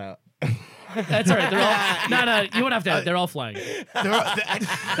edit that out. That's all right. They're all no. You won't have to. They're all flying.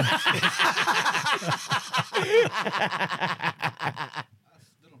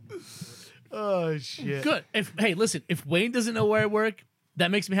 Oh shit. Good. Hey, listen. If Wayne doesn't know where I work,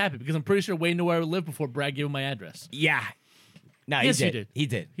 that makes me happy, because I'm pretty sure Wayne knew where I live before Brad gave him my address. Yeah. No, Yes, he he did. did. He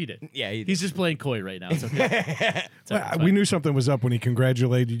did. He did. Yeah, he did. He's just playing coy right now. It's okay. It's all right, it's We fine. knew something was up when he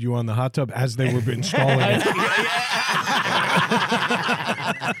congratulated you on the hot tub as they were installing it.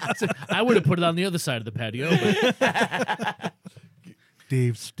 I would have put it on the other side of the patio. But,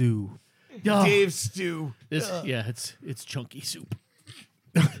 Dave Stew. Oh, Dave Stew. it's chunky soup.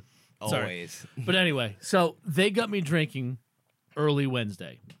 Sorry. Always. But anyway, so they got me drinking early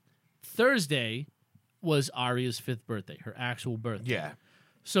Wednesday. Thursday was Aria's 5th birthday, her actual birthday. Yeah.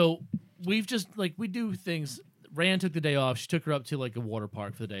 So we've just, we do things. Rand took the day off. She took her up to, a water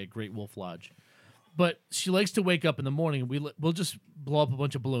park for the day, Great Wolf Lodge. But she likes to wake up in the morning, and we'll just blow up a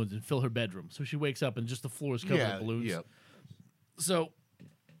bunch of balloons and fill her bedroom. So she wakes up, and just the floor is covered Yeah. with balloons. Yep. So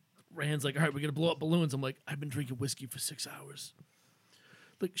Rand's like, all right, we're going to blow up balloons. I'm like, I've been drinking whiskey for 6 hours.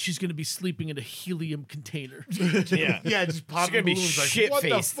 Like, she's going to be sleeping in a helium container. Yeah. Yeah, just popping gonna be balloons like,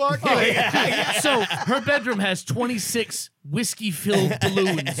 shit-faced. what the fuck? So her bedroom has 26 whiskey-filled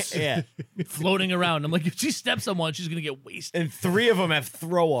balloons Yeah. floating around. I'm like, if she steps on one, she's going to get wasted. And 3 of them have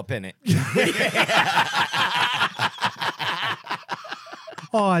throw up in it.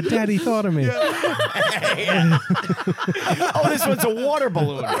 Oh, Daddy thought of me. Oh, this one's a water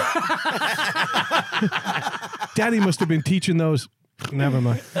balloon. Daddy must have been teaching those Never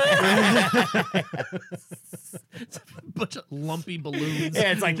mind. Bunch of lumpy balloons.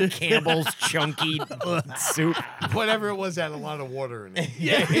 Yeah, it's like Campbell's chunky soup. Whatever it was had a lot of water in it.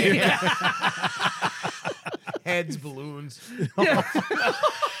 Heads, balloons.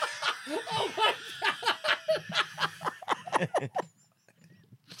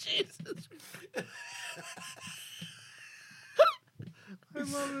 Jesus. I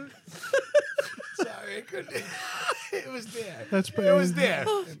love it. Sorry, I couldn't. It was there. That's It was there.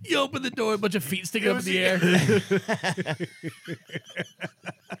 You open the door, a bunch of feet sticking up in was- the air.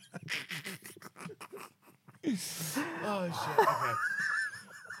 Oh shit. Okay.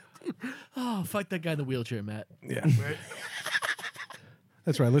 Oh, fuck that guy in the wheelchair, Matt. Yeah.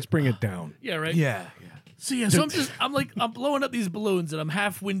 That's right. Let's bring it down. Yeah, right? Yeah. So yeah, so I'm blowing up these balloons and I'm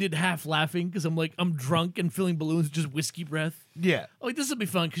half winded, half laughing because I'm drunk and filling balloons with just whiskey breath. Yeah. I'm like, this will be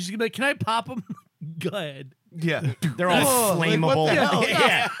fun because she's gonna be like, can I pop them? Go ahead. Yeah. They're all Oh, like, flammable. what the hell?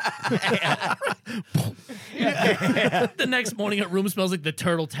 Yeah. The next morning, her room smells like the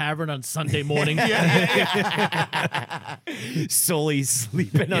Turtle Tavern on Sunday morning. Sully's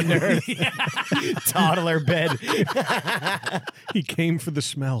sleeping under her toddler bed. He came for the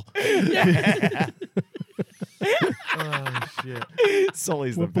smell. Oh shit.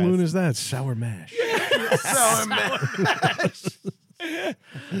 Sully's What the balloon best. is that? Sour mash. So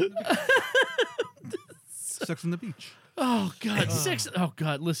Sex on the beach. Oh God, sex. Oh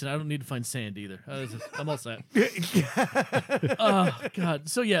God, listen, I don't need to find sand either. I'm all set. Oh God.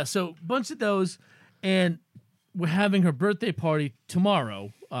 So yeah, so bunch of those, and we're having her birthday party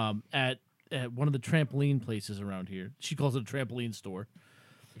tomorrow. At one of the trampoline places around here. She calls it a trampoline store.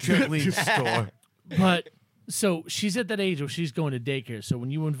 trampoline store. But so she's at that age where she's going to daycare. So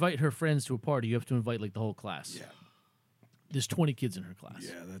when you invite her friends to a party, you have to invite like the whole class. Yeah. There's 20 kids in her class.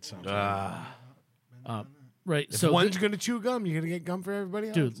 Yeah, that sounds Right. If So one's gonna chew gum, you're gonna get gum for everybody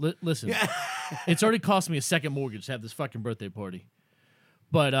else. dude, listen. It's already cost me a second mortgage to have this fucking birthday party.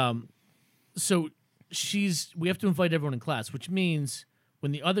 But so we have to invite everyone in class, which means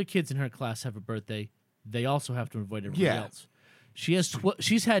when the other kids in her class have a birthday, they also have to invite everybody Yeah. else.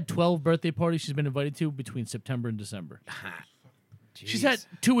 She's had 12 birthday parties she's been invited to between September and December. She's had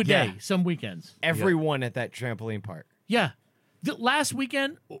 2 a day, Yeah. some weekends. Everyone at that trampoline park. Yeah. The last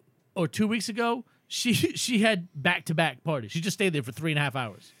weekend or 2 weeks ago, she had back-to-back parties. She just stayed there for 3.5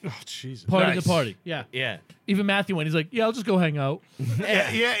 hours. Oh, Jesus. Party Nice. to party. Yeah. Yeah. Even Matthew went. He's like, yeah, I'll just go hang out.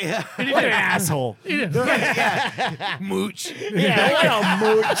 Yeah. What an asshole. He did. Mooch. Yeah, what a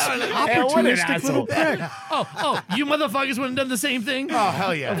mooch. Yeah, what an asshole. Oh, you motherfuckers wouldn't have done the same thing? Oh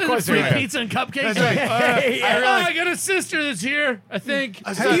hell yeah. Of course, free right. pizza and cupcakes. That's right. I got a sister that's here, I think.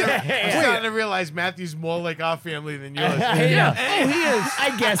 I'm starting to realize Matthew's more like our family than yours. Yeah. Oh, he is.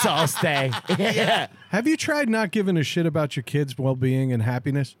 I guess I'll stay. Yeah. Have you tried not giving a shit about your kids' well-being and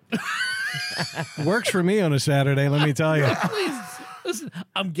happiness? Works for me on a Saturday, let me tell you. Please, listen,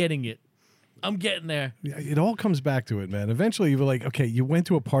 I'm getting it. I'm getting there. It all comes back to it, man. Eventually, you're like, okay, you went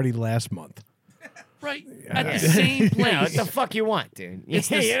to a party last month. Right? At the same Yeah, what place. the fuck you want, dude? It's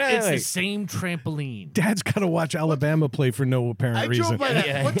the, You know, it's the like- same trampoline. Dad's got to watch Alabama play for no apparent I reason. drove by that.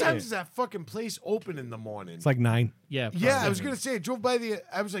 Yeah. What time does that fucking place open in the morning? It's like 9. Yeah. Yeah, I probably. was gonna say. I drove by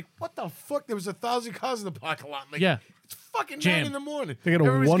I was like, "What the fuck?" There was 1,000 cars in the parking lot. I'm like, Yeah. it's fucking Jam. 9 in the morning. They got a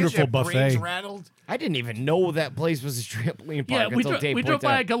Everybody's wonderful getting their brains buffet. rattled. I didn't even know that place was a trampoline Yeah, park we, until Dave we drove pointed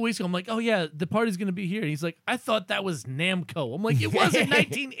by a out. couple weeks ago. I'm like, oh, yeah, the party's going to be here. And he's like, I thought that was Namco. I'm like, it was in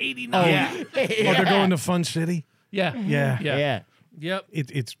 1989. Yeah. Oh, they're going to Fun City? Yeah. Yeah. Yeah. Yeah. Yep.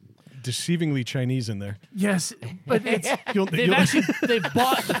 It's deceivingly Chinese in there. Yes, but it's, they've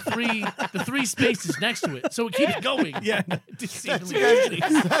bought the three spaces next to it, so it keeps going. Yeah. Deceivingly.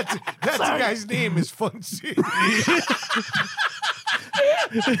 That's the guy's name is Fun City.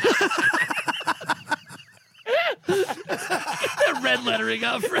 They're red lettering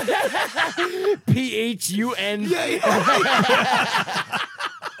up. PHUN.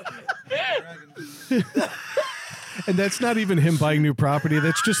 And that's not even him buying new property.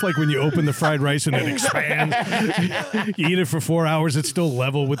 That's just like when you open the fried rice and it expands. You eat it for 4 hours, it's still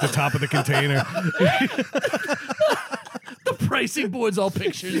level with the top of the container. The pricing board's all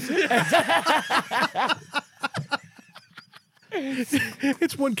pictures.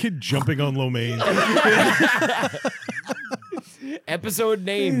 It's one kid jumping on lo mein. Episode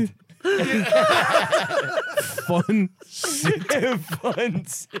named Fun. Fun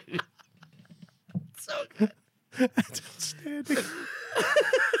City. So good. Outstanding.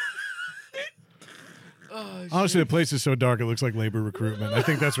 Honestly, the place is so dark it looks like labor recruitment. I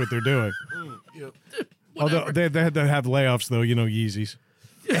think that's what they're doing. Although they had to have layoffs, though, you know, Yeezys.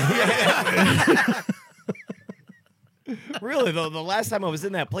 Really though, the last time I was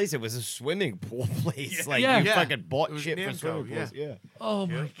in that place, it was a swimming pool place. Like Yeah. you Yeah. fucking bought It was shit for Namco, swimming pools. yeah. Yeah. Oh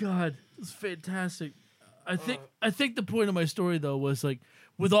my god, it's fantastic. I think the point of my story though was like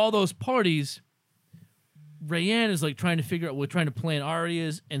with all those parties, Rayanne is like trying to figure out, we're trying to plan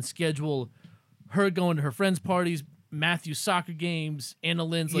Aria's and schedule her going to her friends' parties, Matthew's soccer games, Anna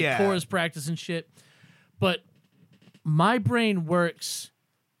Lynn's like Yeah. chorus practice and shit. But my brain works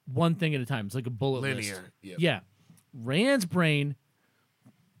one thing at a time. It's like a bullet list. Linear. Yep. Yeah. Rayanne's brain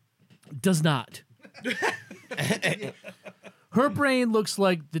does not. Her brain looks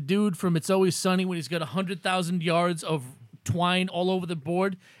like the dude from It's Always Sunny when he's got 100,000 yards of twine all over the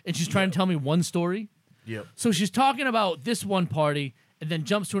board and she's trying to tell me one story. Yep. So she's talking about this one party and then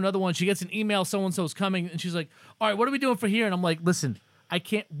jumps to another one. She gets an email, so-and-so's coming, and she's like, all right, what are we doing for here? And I'm like, listen, I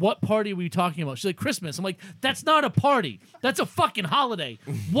can't, what party were you talking about? She's like, Christmas. I'm like, that's not a party. That's a fucking holiday.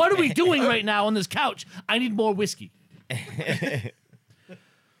 What are we doing right now on this couch? I need more whiskey.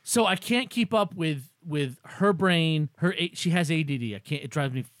 So I can't keep up with her brain. She has ADD. I can't. It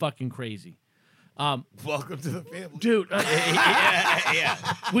drives me fucking crazy. Welcome to the family. Dude. Yeah.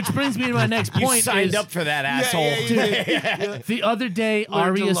 Which brings me to my next You point. signed is, up for that, asshole. The other day,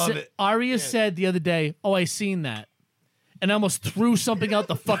 Learn to Aria, love it. Aria said the other day, "Oh, I seen that," and I almost threw something out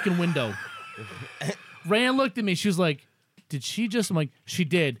the fucking window. Rand looked at me. She was like, "Did she just?" I'm like, "She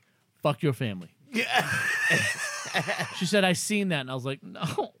did. Fuck your family." Yeah. She said, "I seen that," and I was like,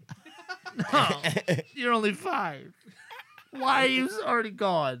 "No, you're only 5. Why are you already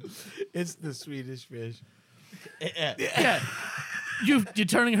gone?" It's the Swedish fish. Yeah, you're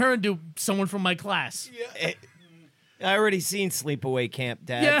turning her into someone from my class. I already seen Sleepaway Camp,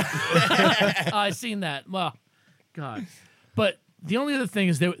 Dad. Yeah, I seen that. Well, God, but the only other thing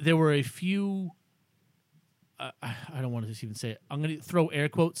is there were a few. I don't want to even say it. I'm going to throw air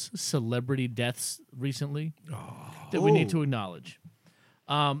quotes celebrity deaths recently that we need to acknowledge.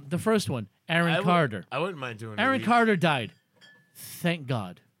 The first one, Aaron Carter. I wouldn't mind doing Aaron it. Carter died. Thank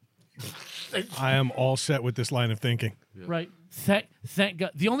God. I am all set with this line of thinking. Right? Thank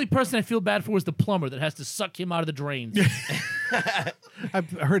God. The only person I feel bad for is the plumber that has to suck him out of the drains.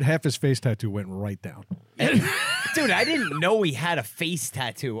 I've heard half his face tattoo went right down. Dude, I didn't know he had a face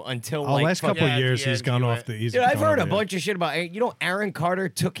tattoo until The like last couple yeah, of years, yeah, he's gone you off went- the. He's Dude, I've gone heard a over it. bunch of shit about Aaron Carter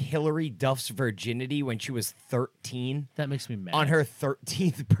took Hillary Duff's virginity when she was 13 That makes me mad. on her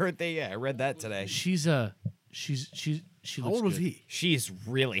 13th birthday. Yeah, I read that today. she looks How old was good. he? She's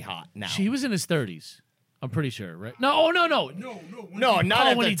really hot now. He was in his 30s. I'm pretty sure, right? No, oh, no. no, not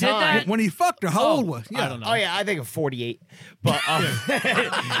at when the he did time. that? When he fucked her, how old was? I don't know. Oh yeah, I think of 48. But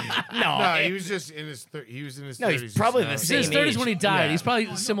No, he was just in his. He was in his. No, 30s he's probably just the now. He's in his same 30s when he age. died. Yeah. He's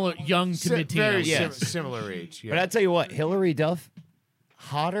probably similar, young to mid Very teens. similar age. Yeah. but I tell you what, Hillary Duff,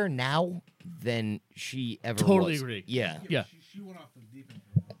 hotter now than she ever Totally was. agree. Yeah. Yeah. She went off the deep end.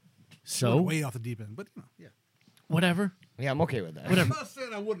 So Way off the deep end, but yeah. whatever. Yeah, I'm okay with that. I'm not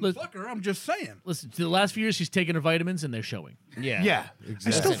saying I wouldn't Look- fuck her. I'm just saying. Listen, to the last few years, she's taken her vitamins and they're showing. Yeah. Yeah. I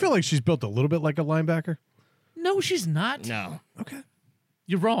Exactly. still feel like she's built a little bit like a linebacker. No, she's not. No. Okay.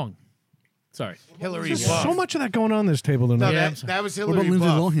 You're wrong. Sorry. Hillary There's Buff. so much of that going on this table No, tonight. Yeah, I'm that, sorry. that was What about Hillary Lindsay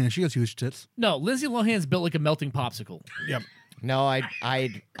Buff. Lohan? She has huge tits. No, Lindsay Lohan's built like a melting popsicle. Yep. No,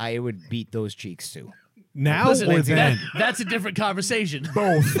 I would beat those cheeks too. Now Listen, or then? that's a different conversation.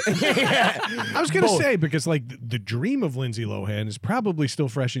 I was going to say, because like the dream of Lindsay Lohan is probably still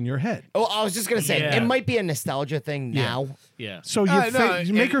fresh in your head. Oh, I was just gonna say Yeah. it might be a nostalgia thing now. Yeah. So you, no,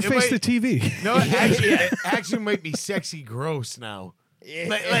 you make her it face might- the TV. No, it actually might be sexy gross now.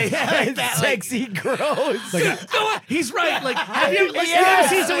 Like that, like- Sexy gross. You know what? He's right. Like, have you ever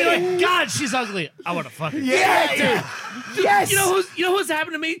seen somebody like, God, she's ugly. I want to fuck her. yeah, dude. Yes. You know who's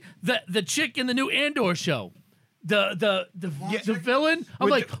happened to me? The chick in the new Andor show. The villain. I'm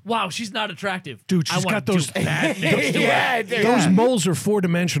like, wow, she's not attractive. Dude, I she's wanna got those do bad things to her. Yeah, dude. Those moles are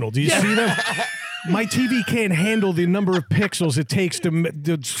 4-dimensional. Do you see them? My TV can't handle the number of pixels it takes to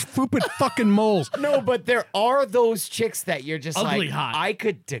the stupid fucking moles. No, but there are those chicks that you're just Ugly like, hot. I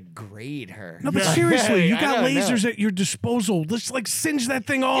could degrade her. No, but seriously, you I got don't know. lasers at your disposal. Let's like singe that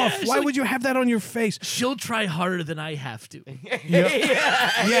thing off. it's Why like- would you have that on your face? She'll try harder than I have to.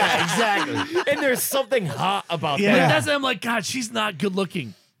 Yeah, exactly. And there's something hot about Yeah. Like, that. that's I'm like, God, she's not good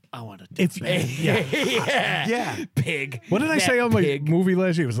looking. I want to do If bad. yeah. Pig. what did I That say on my pig. movie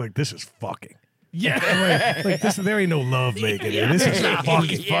last year? It was like, this is fucking. Yeah. Like this, there ain't no love making it. This is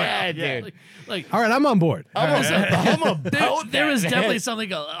fucking. Yeah, dude. like All right, I'm on board. I'm about there is that. definitely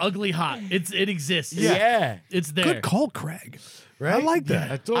something ugly hot. It exists. Yeah. It's there. Good call, Craig. Right? I like I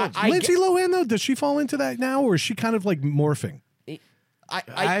that. told you. I Lindsay Lohan though, does she fall into that now, or is she kind of like morphing?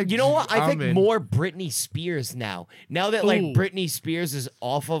 You know what? I think I'm in. more Britney Spears now. Now that like Ooh. Britney Spears is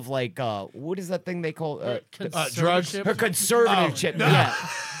off of like what is that thing they call drugs? Conservatorship? her conservatorship? no. Yeah.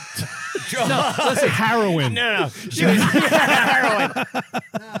 No, listen, Heroin. No. She was heroin.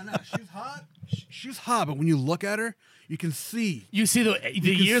 No, she's hot. She's hot, but when you look at her, you can see. you see the You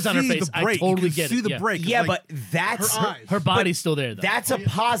can years on her see face. the I break. totally you can get see it. the yeah. break. Yeah, Like, but that's her eyes. Her body's still there, though. That's a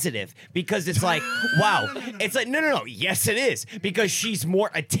positive because it's like, wow. It's like, no. Yes, it is because she's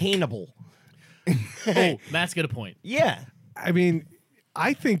more attainable. Oh, Matt's got a point. Yeah. I mean,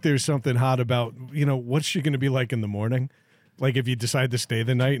 I think there's something hot about, what's she going to be like in the morning? Like if you decide to stay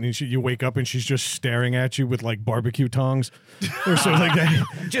the night and you wake up and she's just staring at you with like barbecue tongs or something like that.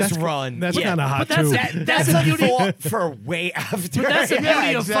 Just run. That's Yeah. kind of hot But that's too. That's the a beauty. thought for way after. But that's the beauty Yeah,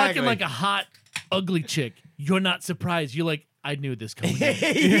 of exactly. fucking like a hot, ugly chick. You're not surprised. You're like, I knew this coming.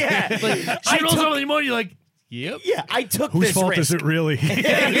 yeah. Like, I she rolls took- over in the morning. You're like, yep. Yeah, I took Whose this fault risk. is it really?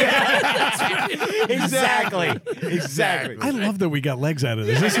 Exactly. Exactly. I love that we got legs out of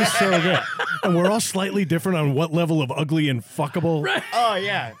this. This is so good. And we're all slightly different on what level of ugly and fuckable Oh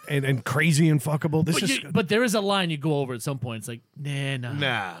yeah. and crazy and fuckable. This is But there is a line you go over at some point. It's like, nah. No.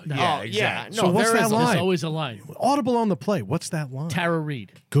 No. Yeah, Oh exactly. yeah. No, So what's there that is a- line? There's always a line. audible on the play. What's that line? Tara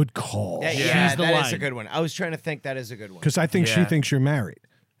Reid. Good call. Yeah, She's the that is a line. good one. I was trying to think that is a good one. Because I think she Yeah. thinks you're married.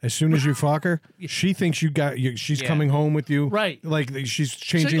 As soon as you fuck her, she thinks she's Yeah. coming home with you. Right. Like she's She's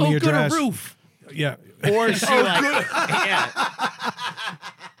changing like, the oh, good, address. a roof. Yeah. Or she like yeah.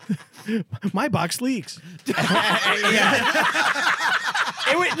 My box leaks. It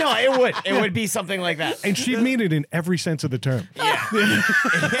would It would be something like that. And she'd mean it in every sense of the term. yeah.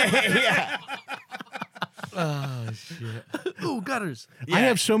 Ooh, gutters. I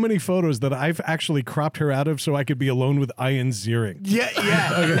have so many photos that I've actually cropped her out of so I could be alone with Ian Ziering. Yeah,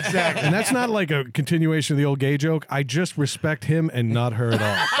 exactly. And that's not like a continuation of the old gay joke. I just respect him and not her at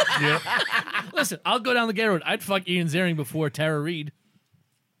all. Listen, I'll go down the gay road. I'd fuck Ian Ziering before Tara Reid.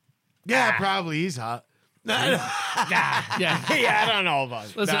 Yeah, probably he's hot. Yeah. Yeah, I don't know about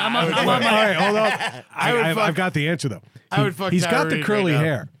it. Listen, Nah, I'm I on would- All my. right, hold on. would I've fuck- got the answer though. I would fuck He's Tara got the Reid curly right now.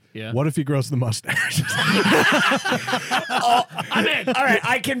 hair. Yeah. What if he grows the mustache? I'm in. All right,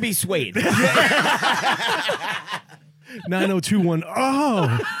 I can be swayed. 90210.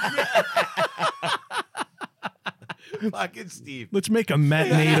 Oh, Fucking Steve. let's make a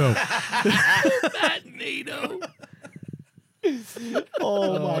matinado. Matt Nato.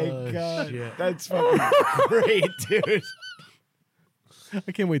 Oh my god, that's fucking great, dude.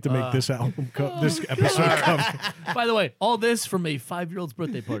 I can't wait to make this album, this episode come. By the way, all this from a 5-year-old's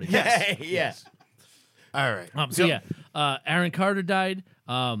birthday party. Yeah. All right. So yeah, Aaron Carter died.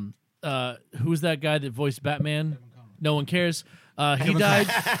 Who's that guy that voiced Batman? No one cares. He died.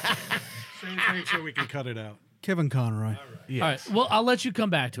 Make sure we can cut it out. Kevin Conroy. Yes. All right. Well, I'll let you come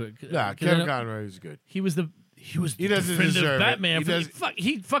back to it. 'Cause I Kevin know- Conroy is good. He was the He doesn't friend of deserve it. Batman. He doesn't-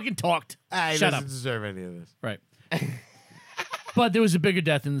 He fucking talked. He Shut doesn't up. deserve any of this. Right. But there was a bigger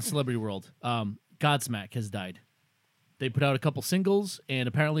death in the celebrity world. Godsmack has died. They put out a couple singles, and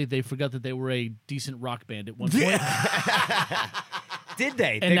apparently they forgot that they were a decent rock band at one point. Did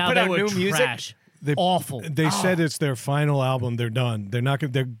they? And They now put they out were new music. trash. They- Awful. They said it's their final album. They're done. They're not.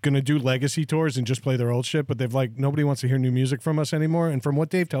 They're gonna do legacy tours and just play their old shit. But they've like nobody wants to hear new music from us anymore. And from what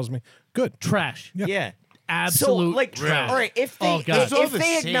Dave tells me, good. Trash. Yeah. Absolute So, like, trash. all right, if they Oh, God. It's all if the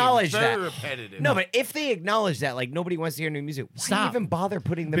they same. acknowledge It's very that, repetitive. no, but if they acknowledge that, like nobody wants to hear new music, why Stop. even bother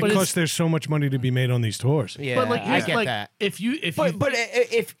putting them? Because there's so much money to be made on these tours. yeah, But like, I here's, get like, that. if you But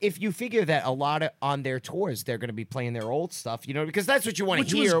if you figure that a lot of on their tours they're going to be playing their old stuff, you know, because that's what you want Which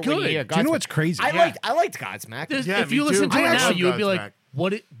to was hear when you good. hear Do you know Godsmack. what's crazy? I liked Godsmack. Yeah, if me you listen too. to it I now, love you would be like,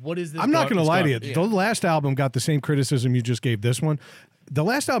 Godsmack. what is this? I'm not going to this lie to you. garbage? The last album got the same criticism you just gave this one. The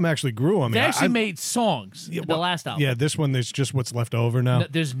last album actually grew on me. They actually I- made songs. in the well, last album. Yeah, this one is just what's left over now. No,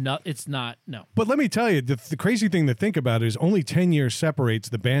 there's not. It's not. No. But let me tell you, the crazy thing to think about is only 10 years separates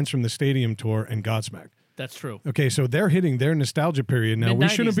the bands from the stadium tour and Godsmack. That's true. Okay, so they're hitting their nostalgia period now. We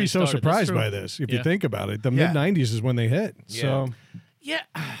Mid-nineties shouldn't be they so started, that's surprised true. by this if Yeah. you think about it. The Yeah. mid-90s is when they hit. So Yeah.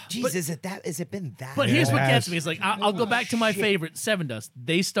 Jeez, is it that? Has it been that? But Yeah, here's it what has. gets me. It's like I'll go back to my favorite, Seven Dust.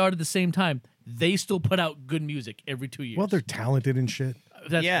 They started the same time. They still put out good music every 2 years. well, they're talented and shit.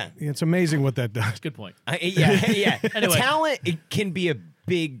 That's yeah, It's amazing what that does. good point. yeah. Anyway. Talent it can be a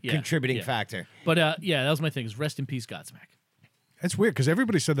big Yeah, contributing yeah. factor. But yeah, that was my thing. Is rest in peace, Godsmack. It's weird because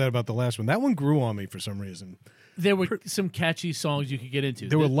everybody said that about the last one. That one grew on me for some reason. There were some catchy songs you could get into.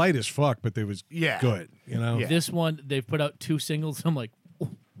 They were light as fuck, but they was Yeah. good. You know. Yeah. This one, they've put out 2 singles. I'm like, oh,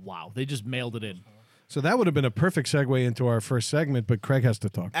 wow, they just mailed it in. So that would have been a perfect segue into our first segment, but Craig has to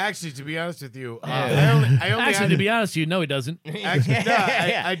talk. Actually, to be honest with you, I only Actually, had to be honest, with you, no, he doesn't. actually, no,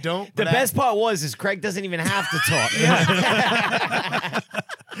 I don't. The but best part is Craig doesn't even have to talk.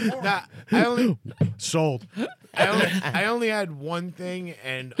 I only Sold. I only had one thing,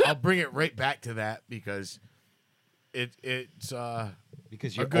 and I'll bring it right back to that because it's Because a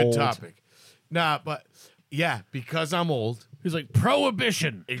you're good old. topic. Nah, but yeah, because I'm old. He's like,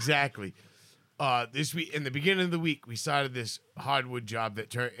 prohibition. Exactly. This week, in the beginning of the week, we started this hardwood job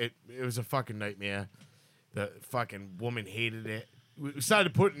that it was a fucking nightmare. The fucking woman hated it. We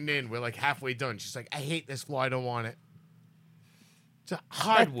started putting it in. We're like halfway done. She's like, I hate this floor. I don't want it. It's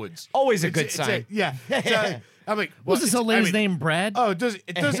hardwoods. Always a It's- good it's sign. yeah. I'm like, well, Was this old lady's name, Brad? Oh, it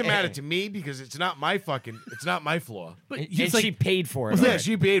doesn't matter to me because it's not my floor. But And he's like, she paid for it. Yeah,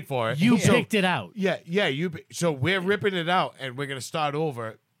 she paid for it. you So- picked it out. Yeah, so we're ripping it out and we're gonna start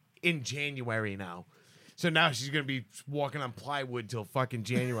over in January now. So now she's gonna be walking on plywood till fucking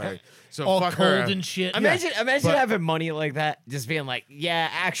January. So All fuck cold her. and shit. Imagine but- having money like that, just being like, yeah,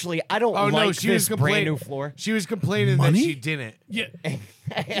 actually, I don't Oh like no, she this was brand new complaining. floor. She was complaining that Money? she didn't. Yeah.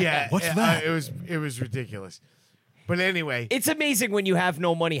 Yeah, What's that? It was ridiculous. But anyway, It's amazing when you have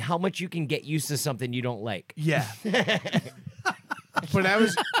no money how much you can get used to something you don't like. yeah. But I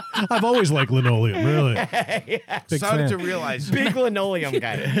was I've always liked linoleum, really. Big started fan. to realize. Big linoleum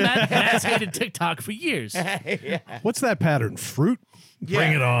guy. Matt's hated TikTok for years. What's that pattern? Fruit? Yeah.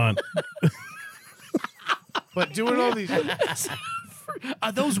 Bring it on. But doing all these.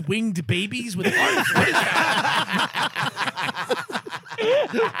 Are those winged babies with arms? What is that?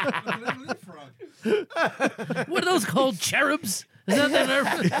 What are those called? Cherubs? Is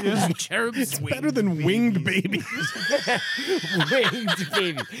that cherubs? Better than winged babies. Winged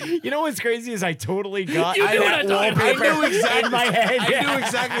baby. You know what's crazy is I totally got You knew that what I thought. wallpaper I knew exactly. in my head. I knew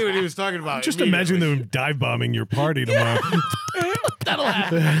exactly what he was talking about. Just imagine immediately. them dive bombing your party tomorrow. That'll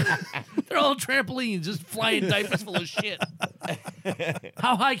happen. They're all trampolines, just flying diapers full of shit.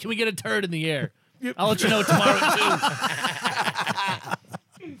 How high can we get a turd in the air? I'll let you know tomorrow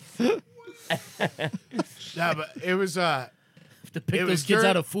too. Yeah, but it was To pick It those was kids during-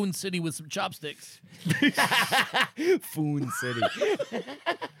 out of Foon City with some chopsticks. Foon City.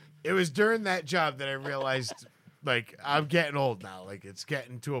 it was during that job that I realized like I'm getting old now. Like it's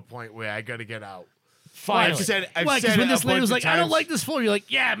getting to a point where I got to get out. Finally. I've Why? said Because when it this a lady bunch was of like, I don't times. like this floor, you're like,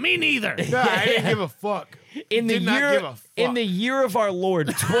 yeah, me neither. No, I didn't give a fuck. In the Did not year give a fuck. in the year of our Lord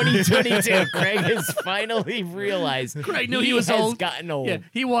 2022, Craig has finally realized Craig knew he was has old. gotten old. Yeah,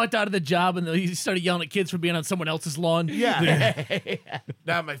 he walked out of the job and he started yelling at kids for being on someone else's lawn. Yeah.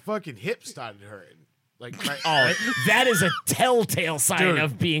 Now my fucking hip started hurting. Like my, Oh, that is a telltale sign Dude.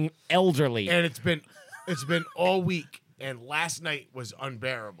 of being elderly. and it's been all week, and last night was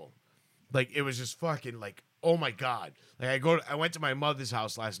unbearable. Like it was just fucking like, oh my god. Like I went to my mother's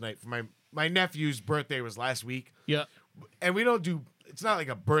house last night for my nephew's birthday was last week, Yeah. and we don't do. It's not like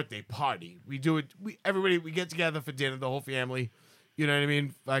a birthday party. We do it. We get together for dinner, the whole family. You know what I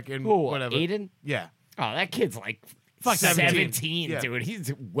mean? Fucking Who, whatever. Aiden? Yeah. Oh, that kid's like Fuck 17, Yeah. dude.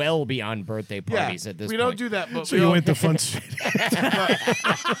 He's well beyond birthday parties at this we point. don't do that, but So we you all- went to Fun City.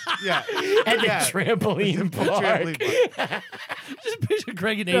 yeah. At the Yeah. trampoline park. Trampoline park. Just picture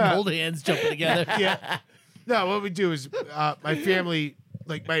Craig and Aiden Yeah. holding hands, jumping together. Yeah. No, what we do is my family,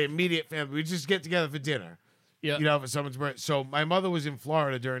 like my immediate family, we just get together for dinner. Yeah. You know, for someone's birthday. So my mother was in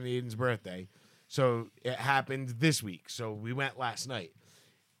Florida during Aiden's birthday. So it happened this week. So we went last night.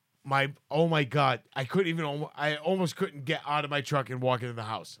 Oh my God. I almost couldn't get out of my truck and walk into the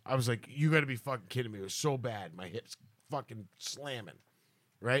house. I was like, you got to be fucking kidding me. It was so bad. My hips fucking slamming.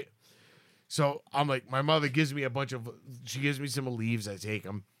 Right? So I'm like, my mother gives me she gives me some leaves. I take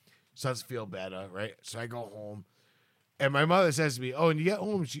them. Starts to feel better. Right? So I go home. And my mother says to me, oh, and you get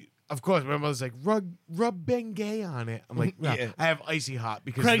home, of course, my mother's like, rub Bengay on it. I'm like, no, I have icy hot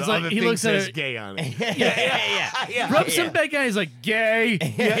because Craig's the like- other he thing looks at says her- gay on it. Yeah. Rub some bad guy. He's like, gay.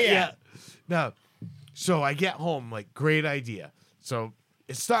 yeah. No. So I get home, like, great idea. So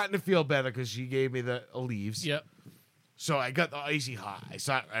it's starting to feel better because she gave me the leaves. Yep. So I got the icy hot.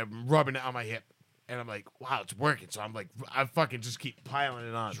 I'm rubbing it on my hip. And I'm like, wow, it's working. So I'm like, I fucking just keep piling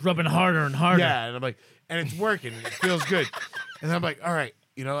it on. Rubbing harder and harder. Yeah, and I'm like, and it's working. It feels good. And I'm like, all right,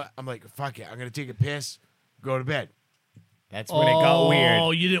 you know what? I'm like, fuck it. I'm gonna take a piss, go to bed. That's when it got weird.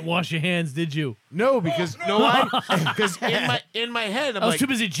 Oh, you didn't wash your hands, did you? No, because because in my head, I'm I was like, too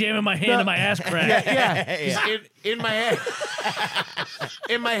busy jamming my hand in my ass crack. yeah. 'Cause in my head,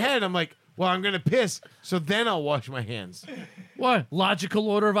 in my head, I'm like, well, I'm gonna piss, so then I'll wash my hands. What? Logical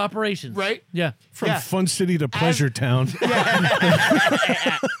order of operations. Right? Yeah. From Yeah. Fun City to Pleasure Town.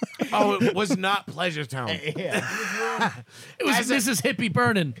 Oh, it was not Pleasure Town. It was As a- Mrs. Hippie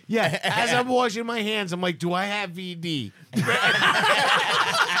Burning. Yeah, as I'm washing my hands, I'm like, do I have VD?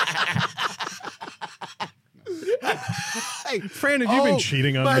 Fran, have you been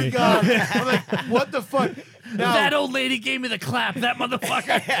cheating on my me? God. I'm like, what the fuck? Now, That old lady gave me the clap. That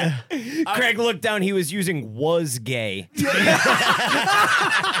motherfucker. Craig looked down. He was using "was gay."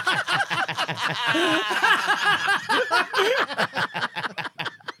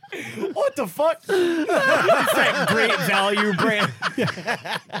 What the fuck? That's that great value brand.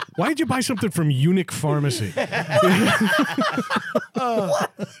 Why did you buy something from Unique Pharmacy?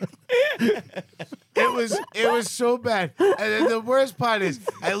 it was so bad. And then the worst part is,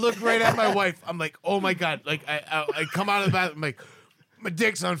 I look right at my wife. I'm like, oh my God. Like, I come out of the bathroom, I'm like, my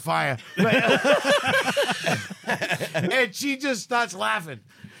dick's on fire. And she just starts laughing.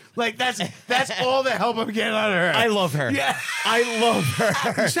 Like, that's all the help I'm getting out of her. I love her. Yeah. I love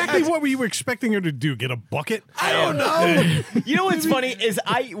her. Exactly what were you expecting her to do? Get a bucket? I don't know. You know what's funny is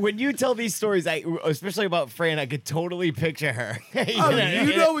when you tell these stories, especially about Fran, I could totally picture her. Oh,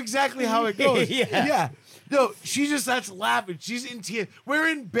 you know exactly how it goes. Yeah. No, she just starts laughing. She's in tears. We're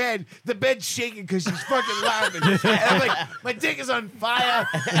in bed. The bed's shaking because she's fucking laughing. And I'm like, my dick is on fire.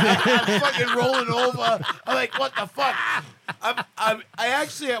 I'm fucking rolling over. I'm like, what the fuck? I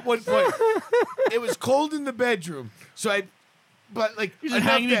actually, at one point, it was cold in the bedroom. So but like, You're just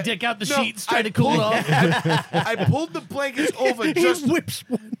enough hanging your that- dick out the No, sheets, trying I to cool it pulled- off. I pulled the blankets over just whips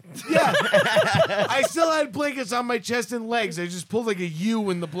one. yeah. I still had blankets on my chest and legs. I just pulled like a U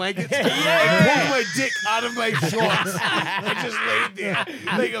in the blankets. I pulled my dick out of my shorts. I just laid there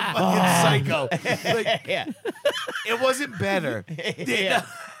like a fucking psycho. Like, it wasn't better. Yeah.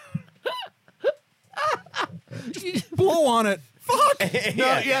 Blow on it.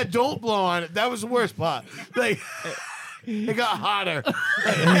 No, yeah, don't blow on it. That was the worst part. Like, it got hotter.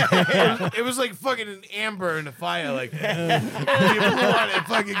 It was like fucking an amber in a fire. Like, you blew on it, it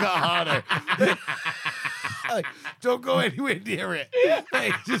fucking got hotter. Like, don't go anywhere near it.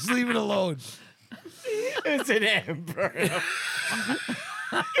 Like, just leave it alone. It's an amber.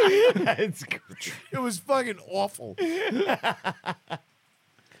 That's great. It was fucking awful.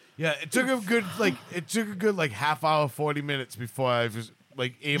 Yeah, it took a good half hour, 40 minutes before I was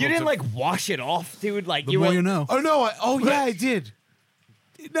like able You didn't to like wash it off, dude. Like The you more were. you know. Oh no! Yeah, I did.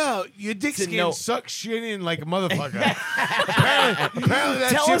 No, your dick To skin know- sucks shit in like a motherfucker. apparently that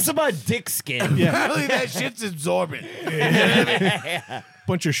Tell shit's, us about dick skin. apparently that shit's absorbent.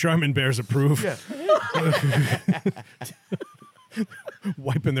 Bunch of Charmin bears approve. Yeah.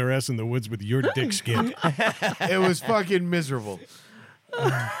 Wiping their ass in the woods with your dick skin. It was fucking miserable.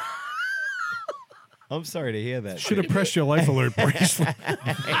 I'm sorry to hear that. Should have pressed your life alert bracelet.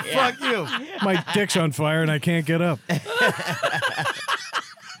 Fuck you. My dick's on fire and I can't get up.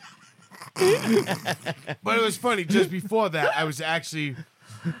 But it was funny. Just before that, I was actually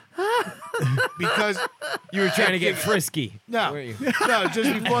because You were trying to get frisky. no, Were you? no.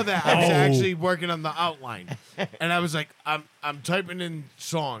 Just before that, I was Oh. actually working on the outline, and I was like, I'm typing in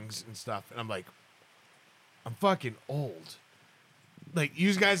songs and stuff, and I'm like, I'm fucking old. Like,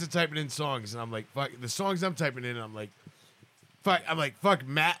 you guys are typing in songs, and I'm like, fuck the songs I'm typing in, and I'm like, fuck,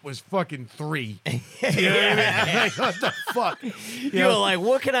 Matt was fucking 3. You know what I mean? I'm like, what the fuck? You were like,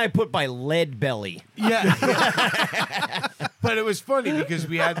 what can I put by lead belly? Yeah. But it was funny because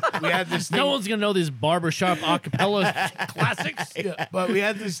we had this thing. No one's gonna know these barbershop acapella classics. Yeah, but we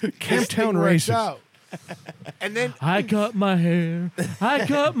had this Camptown this thing worked races. out. And then I cut my hair. I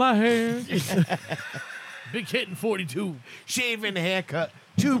cut my hair. Big hit in 42. shaving, haircut,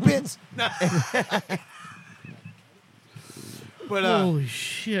 2 bits. No. But Holy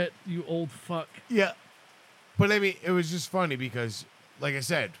shit, you old fuck. yeah. But I mean, it was just funny because, like I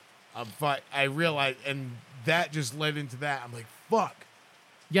said, I realized, and that just led into that. I'm like, fuck.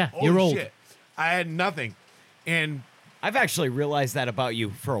 Yeah, Holy you're old. shit. I had nothing. And I've actually realized that about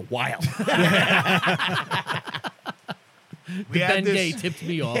you for a while. we had Ben Gay this. tipped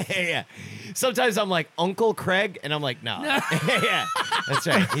me off. Yeah. Sometimes I'm like, Uncle Craig, and I'm like, no. Yeah, that's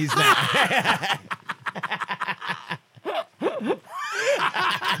right. He's not.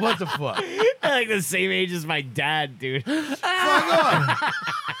 What the fuck? I'm like the same age as my dad, dude. Fuck off.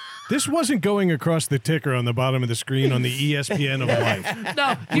 This wasn't going across the ticker on the bottom of the screen on the ESPN of life.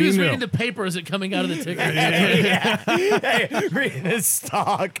 No, he We was knew. reading the paper as it coming out of the ticker. Hey, reading the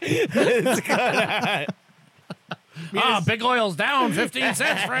stock. It's good. Big oil's down 15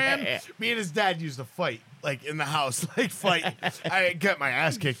 cents, Fran. Me and his dad used to fight. like in the house, like fighting. I got my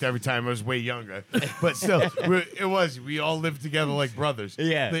ass kicked every time I was way younger, but still, we all lived together like brothers.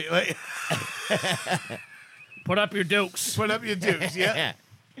 Yeah. Like, Put up your dukes. put up your dukes, yeah.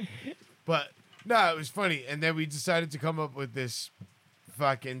 But no, it was funny, and then we decided to come up with this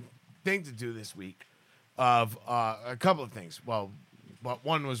fucking thing to do this week of a couple of things. Well,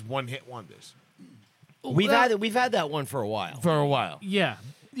 one was one hit wonders We've had that one for a while. for a while. Yeah.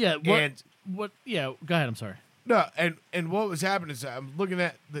 Yeah. And- What? Yeah. Go ahead. I'm sorry. No, and what was happening is I'm looking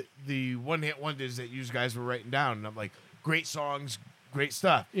at the one hit wonders that you guys were writing down, and I'm like, great songs, great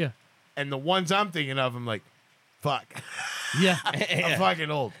stuff. Yeah. And the ones I'm thinking of, I'm like, fuck, Yeah. I'm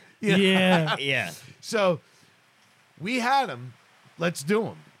fucking old. Yeah. Yeah. So we had them. Let's do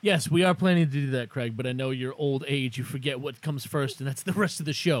them. Yes, we are planning to do that, Craig. But I know your old age, you forget what comes first, and that's the rest of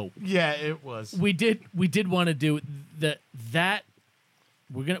the show. Yeah, it was. We did want to do that.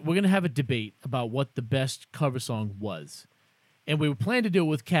 We're gonna have a debate about what the best cover song was, and we were planning to do it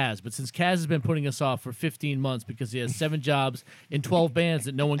with Kaz. But since Kaz has been putting us off for 15 months because he has 7 jobs and 12 bands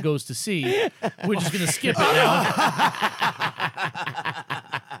that no one goes to see, we're just gonna skip it now.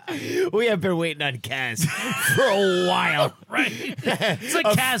 We have been waiting on Kaz for a while. Right? It's like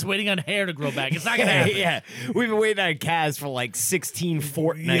Kaz waiting on hair to grow back. It's not gonna happen. Yeah. We've been waiting on Kaz for like 16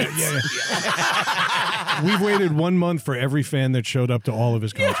 fortnights. We've waited 1 month for every fan that showed up to all of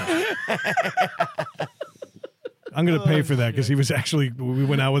his concerts. I'm going to pay for that because he was actually, we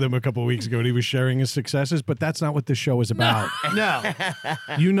went out with him a couple of weeks ago and he was sharing his successes, but that's not what this show is about. No,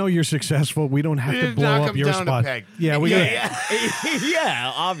 You know you're successful. We don't have to Just blow knock up him your down a spot. peg. Yeah, we Yeah, got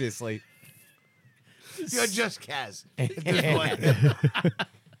Yeah, obviously. you're just Kaz at this point.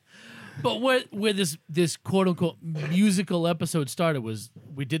 But where this quote unquote musical episode started was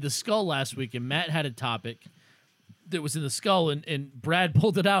we did the skull last week, and Matt had a topic that was in the skull, and Brad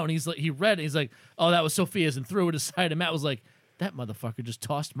pulled it out, and he read it, he's like, "Oh, that was Sophia's," and threw it aside, and Matt was like, "That motherfucker just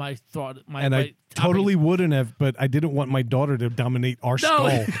tossed my thought." And my I topic." totally wouldn't have, but I didn't want my daughter to dominate our skull.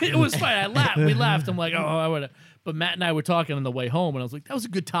 No, it was fine. I laughed. We laughed. I'm like, "Oh, I would have." But Matt and I were talking on the way home, and I was like, "That was a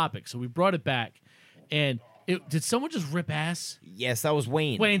good topic." So we brought it back, and did someone just rip ass? Yes, that was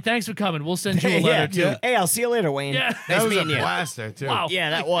Wayne. Wayne, thanks for coming. We'll send you a letter too. Yeah. Hey, I'll see you later, Wayne. Yeah. That Nice was a meeting you. blaster too. Wow.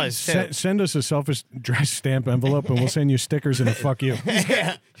 Yeah, that was. Send us a self-addressed stamp envelope and we'll send you stickers and a fuck you.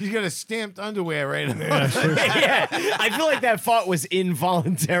 He's got a stamped underwear right now. Yeah, I feel like that thought was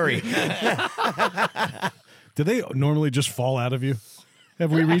involuntary. Do they normally just fall out of you?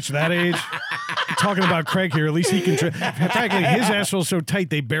 Have we reached that age? We're talking about Craig here. At least he can. Frankly, his asshole's so tight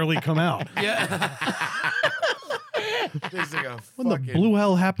they barely come out. There's like a What the fucking blue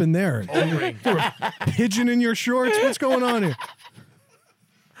hell happened there? O-ring. There a pigeon in your shorts? What's going on here?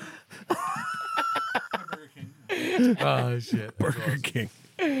 Oh shit. Burger King.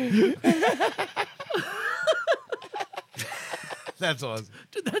 That's awesome.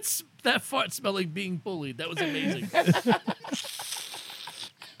 Dude, that fart smelled like being bullied. That was amazing.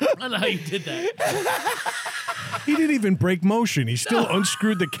 I don't know how you did that. He didn't even break motion. He still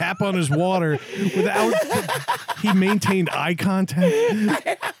unscrewed the cap on his water without. He maintained eye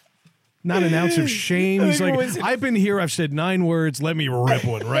contact. Not an ounce of shame. He's like, I've been here. I've said 9 words. Let me rip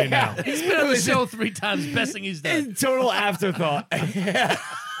one right now. He's been on the show 3 times. Best thing he's done. Total afterthought.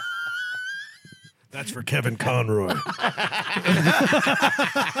 That's for Kevin Conroy.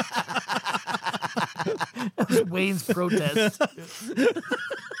 Wayne's protest.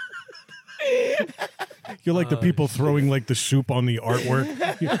 You're like the people throwing like the soup on the artwork.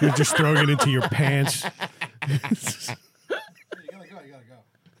 You're just throwing it into your pants.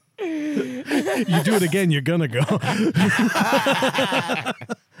 You do it again, you're gonna go.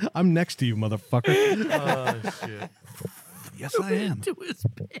 I'm next to you, motherfucker. Oh shit. Yes, I am. To his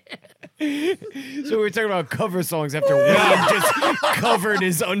So we were talking about cover songs after Wayne just covered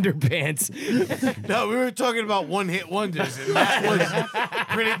his underpants. No, we were talking about one hit wonders, and that was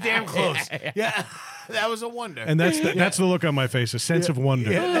pretty damn close. Yeah, that was a wonder. And that's the look on my face, a sense of wonder.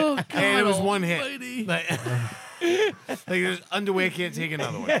 Oh, God and it was one almighty. hit. Like there's underwear can't take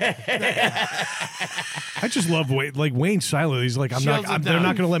another one. I just love Wayne. Like Wayne's silent. He's like, Shields him they're down.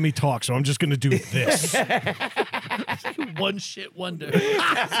 not gonna let me talk, so I'm just gonna do this. One shit wonder.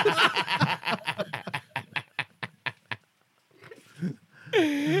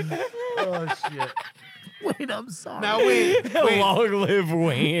 Oh shit. Wayne, I'm sorry. Now wait. Long live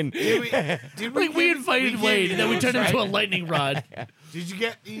Wayne. Did we invited Wayne, and then we turned him into a lightning rod. Did you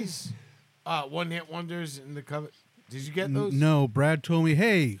get these one hit wonders in the cover? Did you get those? No, Brad told me,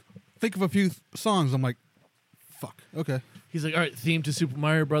 hey, think of a few songs. I'm like, fuck, okay. He's like, all right, theme to Super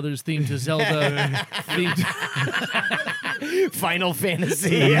Mario Brothers, theme to Zelda, theme to... Final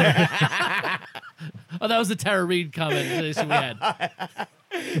Fantasy. Oh, that was the Tara Reid comment that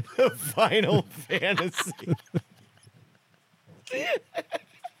we had. Final Fantasy.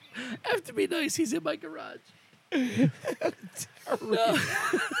 Have to be nice. He's in my garage. No.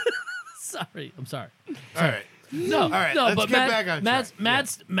 Sorry, I'm sorry. All right. No, right, no, let's but get back on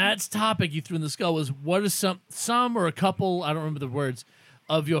track. Matt's topic you threw in the skull was what are some or a couple, I don't remember the words,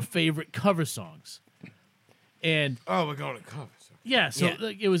 of your favorite cover songs. And Oh, we're going to cover. yeah, so Yeah.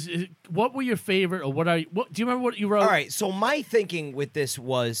 like, what were your favorite or what do you remember what you wrote? All right, so my thinking with this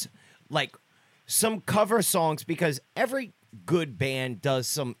was like some cover songs because every good band does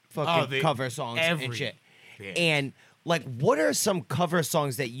some fucking cover songs and every shit. band. And like, what are some cover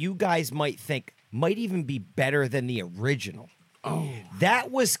songs that you guys might think might even be better than the original? Oh, that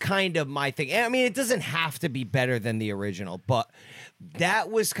was kind of my thing. I mean, it doesn't have to be better than the original, but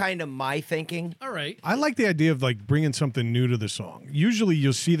that was kind of my thinking. All right. I like the idea of like bringing something new to the song. Usually,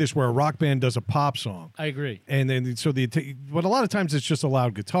 you'll see this where a rock band does a pop song, I agree. and then but a lot of times it's just a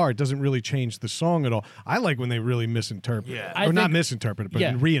loud guitar. It doesn't really change the song at all. I like when they really misinterpret Yeah. it, I or not think- misinterpret it, but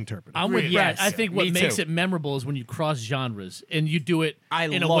yeah. reinterpret it. I'm with Yes, Brad. I think what me makes too. it memorable is when you cross genres and you do it I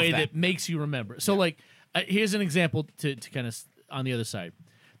in a love way that. that makes you remember. So, like, here's an example to kind of on the other side.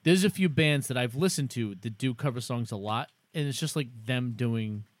 There's a few bands that I've listened to that do cover songs a lot, and it's just like them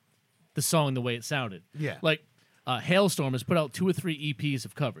doing the song the way it sounded. Yeah. Like, Hailstorm has put out 2 or 3 EPs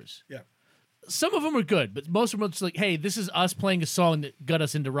of covers. Yeah. Some of them are good, but most of them are just like, hey, this is us playing a song that got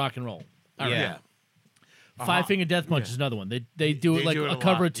us into rock and roll. All right. Yeah. Five Finger Death Punch is another one. They do it They like do it a a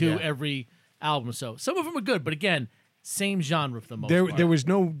cover or lot, two yeah. every album or so. Some of them are good, but again, same genre for the most There, part. there was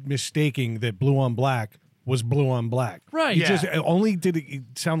no mistaking that Blue on Black was Blue on Black. Right. He Yeah. just only did it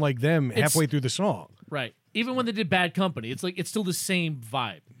sound like them halfway through the song. Right. Even when they did Bad Company, it's like it's still the same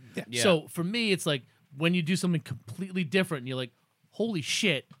vibe. Yeah. So for me, it's like when you do something completely different and you're like, holy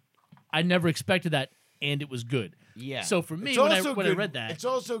shit, I never expected that, and it was good. Yeah. So for me, It's when I also when I good- read that, it's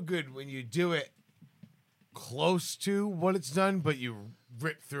also good when you do it close to what it's done, but you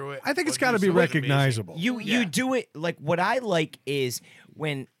rip through it. I think it's But got to it's be still amazing. recognizable. You do it like what I like is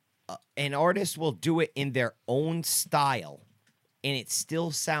when an artist will do it in their own style, and it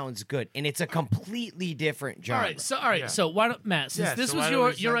still sounds good, and it's a completely different genre. all right. Yeah. So why don't Matt? Since Yeah, this so was why don't your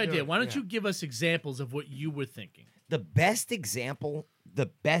we start idea, doing it? why don't Yeah. you give us examples of what you were thinking? The best example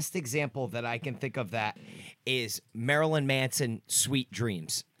that I can think of that is Marilyn Manson, "Sweet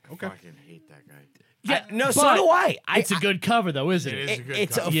Dreams." I fucking hate that guy. Yeah, No, so but do I. It's a good cover, though, isn't It it? is. a good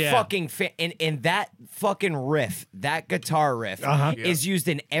It's cover. a Yeah. fucking and that fucking riff, that guitar riff, is used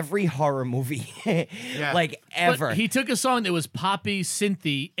in every horror movie, like ever. But he took a song that was poppy,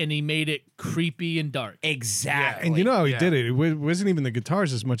 synthy, and he made it creepy and dark. Exactly. And you know how he Yeah. did it. It wasn't even the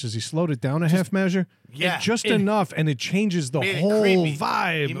guitars as much as he slowed it down a half measure. Yeah. Just enough, and it changes the Made it whole creepy.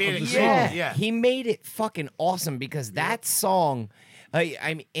 vibe He made of it the creepy. song. yeah, Yeah. he made it fucking awesome because that song.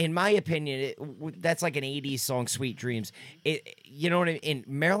 I mean, in my opinion, that's like an '80s song, "Sweet Dreams." You know what I mean? And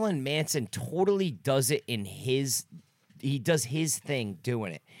Marilyn Manson totally does it in his. He does his thing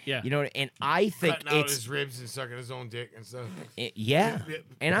doing it. Yeah. You know, and I think Cutting out it's his ribs and sucking his own dick and stuff. yeah,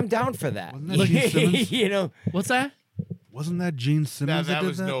 and I'm down for that. Wasn't that Gene Simmons? You know, What's that? Wasn't that Gene No, Simmons that that did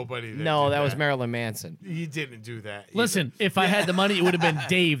was that? nobody. no, did that was Marilyn Manson. He didn't do that. either. Listen, if I had the money, it would have been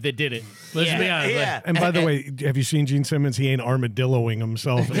Dave that did it. Let's be honest. Yeah. And by the way, have you seen Gene Simmons? He ain't armadilloing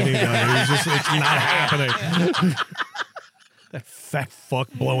himself. He's just, it's not happening. That fat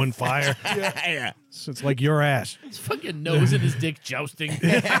fuck blowing fire. Yeah. So it's like your ass. His fucking nose and his dick jousting.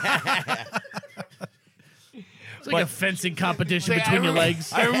 It's like a fencing competition Say, between your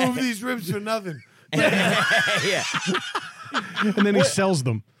legs. I removed these ribs for nothing. Yeah. And then he sells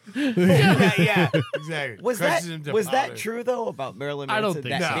them. Yeah, exactly. Was Crushes that him to was that powder. true though about Marilyn I Manson? don't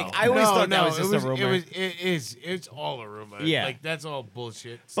think That so. big? I always thought that was just a rumor. It's all a rumor. Yeah. Like that's all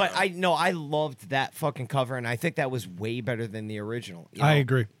bullshit. But stuff. I loved that fucking cover, and I think that was way better than the original. you I know?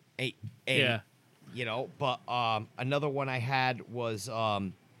 agree. And, Yeah. You know, but another one I had was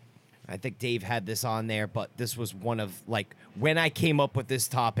I think Dave had this on there, but this was one of like when I came up with this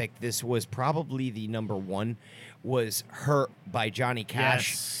topic, this was probably the number one was "Hurt" by Johnny Cash.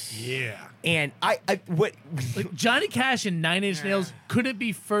 Yes. Yeah. And I what Like Johnny Cash and Nine Inch Nails couldn't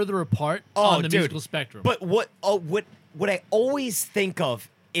be further apart Oh, on the dude. musical spectrum. But what I always think of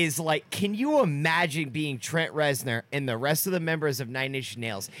is like, can you imagine being Trent Reznor and the rest of the members of Nine Inch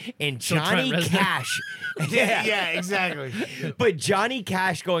Nails and So Trent Johnny Reznor. Cash? yeah, exactly. But Johnny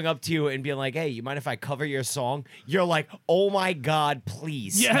Cash going up to you and being like, "Hey, you mind if I cover your song?" You're like, "Oh my God,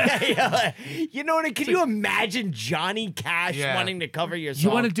 please!" Yeah. You know what? Can you imagine Johnny Cash Yeah. wanting to cover your song? you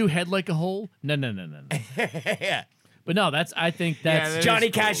want to do Head Like a Hole? No. yeah. But no, I think that's that Johnny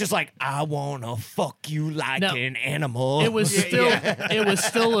is Cash cool. is like, I wanna fuck you like No. an animal. it was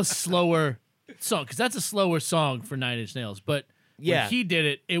still a slower song because that's a slower song for Nine Inch Nails. But Yeah. when he did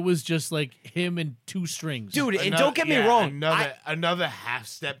it, it was just like him and two strings. Dude, and Another- don't get me yeah, wrong. Another half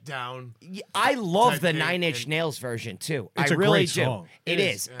step down. I love type the thing, Nine Inch and- Nails version too. It's I a really great do. song. It It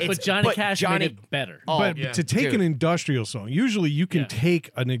is. is, yeah. It's- but Johnny Cash Johnny, made it better. Oh, But yeah. to take Dude. an industrial song, usually you can Yeah. take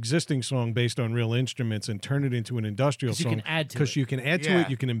an existing song based on real instruments and turn it into an industrial 'Cause you song. can add to Because it. you can add to Yeah. it,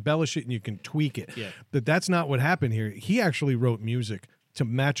 you can embellish it, and you can tweak it. Yeah. But that's not what happened here. He actually wrote music to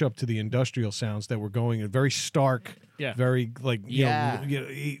match up to the industrial sounds that were going, very stark, Yeah. very like Yeah.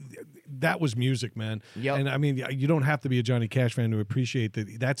 that was music, man. Yep. And I mean, you don't have to be a Johnny Cash fan to appreciate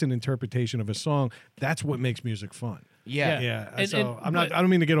that. That's an interpretation of a song. That's what makes music fun. Yeah. Yeah. And- so and- I don't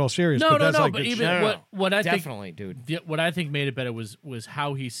mean to get all serious. No, but no, that's no. like But good even shit. No, no, what I think Definitely, dude. what I think made it better was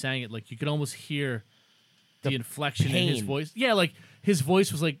how he sang it. Like you could almost hear the inflection in his pain. voice. Yeah, like his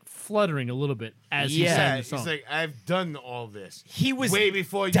voice was like fluttering a little bit as he Yeah. sang Yeah, the he's song. like, I've done all this. He was way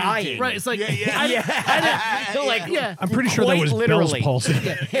before you dying. did. Right, it's like yeah, yeah. I, Yeah. Like, yeah. I'm pretty sure that Quite was literally. Bill's pulse.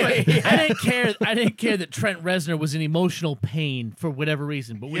 Right. I didn't care. I didn't care that Trent Reznor was in emotional pain for whatever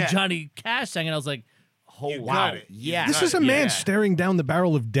reason. But when Yeah. Johnny Cash sang it, I was like, Oh, You wow. got it. You Yeah. got This is a Yeah. man staring down the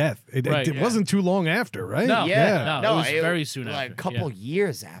barrel of death. It Right. it wasn't too long after, right? No. Yeah. No, it was very soon like after. a couple Yeah.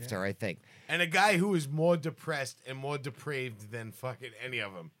 years after, I think. And a guy who is more depressed and more depraved than fucking any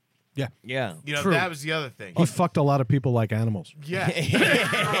of them. Yeah. Yeah. You know, True. that was the other thing. He fucked a lot of people like animals. Yeah.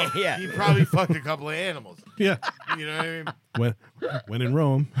 Yeah. He probably fucked a couple of animals. Yeah. You know what I mean? When in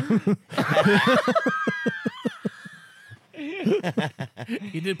Rome.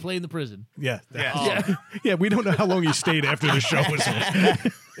 he did play in the prison. Yeah. Yeah. Yeah, we don't know how long he stayed after the show was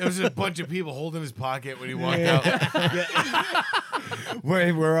over. There was a bunch of people holding his pocket when he walked out.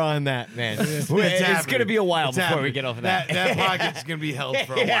 We're on that, man. It's happening. going to be a while It's before we happening. get off of that. That pocket's gonna be held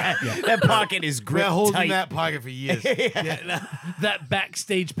for a while. Yeah. That pocket is We're gripped holding tight. that pocket for years. Yeah, That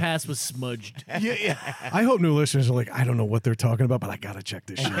backstage pass was smudged. yeah. I hope new listeners are like, I don't know what they're talking about, but I gotta check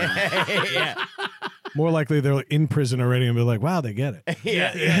this shit out. Yeah. More likely they're in prison already and be like, wow, they get it.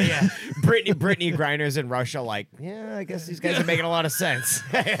 Yeah. Brittany Griner's in Russia, like, yeah, I guess these guys are making a lot of sense.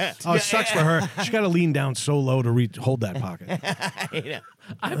 Oh, it sucks for her. She got to lean down so low to hold that pocket. You know?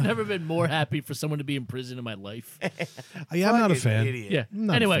 I've never been more happy for someone to be in prison in my life. Yeah, I'm not a Fucking fan. Idiot. Yeah.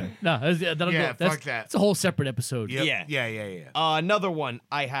 Not a Anyway, fan. no, that'll Yeah, go. That's, fuck that. It's a whole separate episode. Yep. Yeah. Yeah. Another one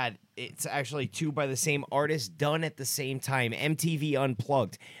I had, it's actually two by the same artist, done at the same time. MTV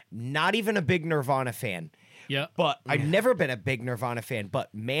Unplugged. Not even a big Nirvana fan, Yeah. but I've never been a big Nirvana fan.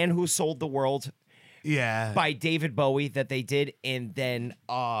 But Man Who Sold the World Yeah. by David Bowie that they did, and then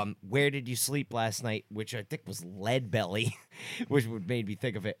Where Did You Sleep Last Night, which I think was Lead Belly, which would made me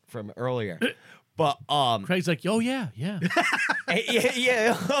think of it from earlier. But Craig's like, oh yeah. yeah,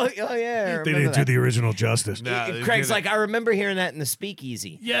 oh yeah, I They remember didn't do that. the original justice. No, they Craig's did it. like, I remember hearing that in the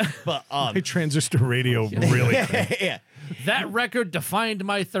Speakeasy. Yeah. But Hey, transistor radio, really? yeah. That record defined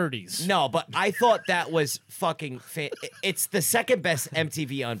my 30s. No, but I thought that was fucking it's the second best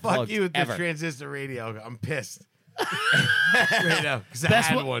MTV Unplugged Fuck you with ever. the transistor radio. I'm pissed. Right now, because I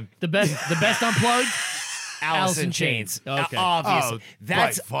had one. The best unplugged. Alice in in Chains. Chains. Okay. Obvious. Oh,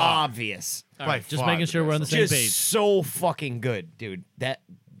 That's by far. obvious. All By right, just far making the sure we're on the best same Just page. so fucking good, dude. That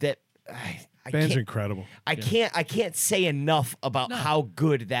I Band's can't, incredible. I can't say enough about how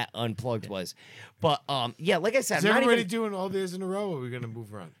good that Unplugged was. But yeah, like I said, Is I'm not everybody even doing all theirs in a row, or are we gonna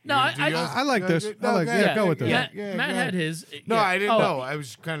move around? No, You I- gonna do I- yours? I like this. No, I like- go yeah, ahead. go with this. Matt, Yeah, Matt go had ahead. his. No, yeah. I didn't Oh, know. I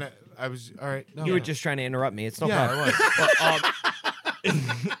was all right. No, you were no. just trying to interrupt me. It's no Yeah, problem. I was.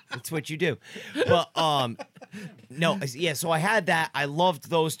 But, that's what you do. But no, yeah. So I had that. I loved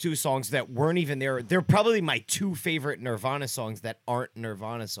those two songs that weren't even there. They're probably my two favorite Nirvana songs that aren't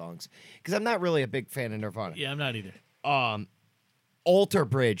Nirvana songs because I'm not really a big fan of Nirvana. Yeah, I'm not either. Alter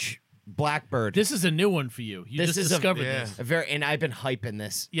Bridge, Blackbird. This is a new one for you. You This just is a- discovered yeah. this. And I've been hyping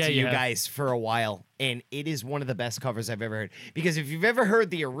this Yeah, to you you have. guys for a while, and it is one of the best covers I've ever heard. Because if you've ever heard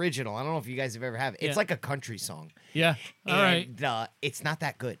the original, I don't know if you guys have ever have. It's Yeah. like a country song. Yeah. All right. And it's not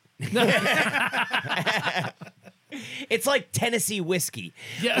that good. It's like Tennessee whiskey.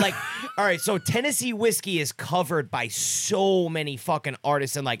 Yeah. Like, all right, so Tennessee whiskey is covered by so many fucking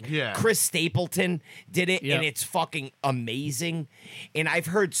artists, and like Yeah. Chris Stapleton did it, Yep. and it's fucking amazing. And I've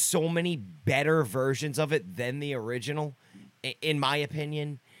heard so many better versions of it than the original, in my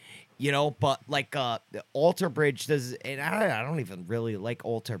opinion. You know, but like the Alter Bridge does, and I don't even really like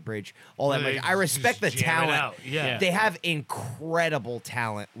Alter Bridge all that Well, much. they I respect the just jam it talent. out. Yeah. They have incredible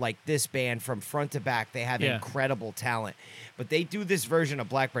talent. Like this band from front to back, they have Yeah. incredible talent. But they do this version of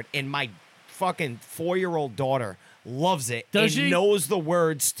Blackbird, and my fucking 4-year-old daughter loves it Does and she? knows the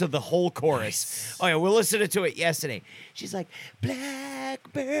words to the whole chorus. Oh yeah, we're listening to it yesterday. She's like,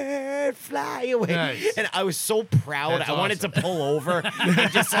 "Blackbird, fly away," Nice. and I was so proud. That's I wanted to awesome. pull over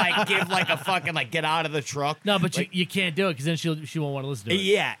and just like give like a fucking like get out of the truck. No, but Like, you can't do it because then she won't want to listen to it.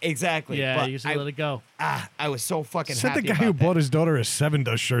 yeah, exactly. Yeah, But you just I, let it go. I was so fucking Said happy the guy about who that. bought his daughter a Seven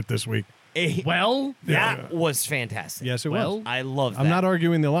Dust shirt this week. Well, That was fantastic. Yes, it Well, was. I love that. I'm not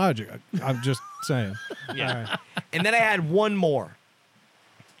arguing the logic. I'm just saying. Yeah. And then I had one more.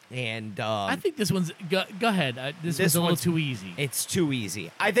 And I think this one's go ahead. This one's a little one's- too easy. it's too easy.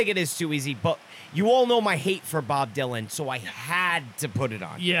 I think it is too easy, but you all know my hate for Bob Dylan, so I had to put it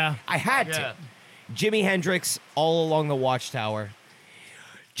on. Yeah. I had Yeah. to. Jimi Hendrix, All Along the Watchtower.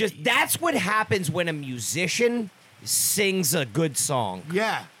 Just that's what happens when a musician sings a good song.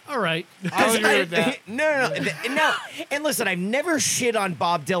 Yeah. All right. I'll agree with that. No. And listen, I've never shit on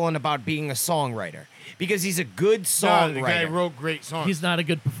Bob Dylan about being a songwriter because he's a good No, the guy songwriter. wrote great songs. He's not a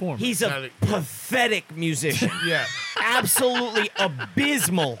good performer. He's a Not pathetic musician. yeah. Absolutely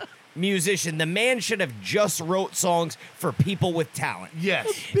abysmal musician. The man should have just wrote songs for people with talent. Yes.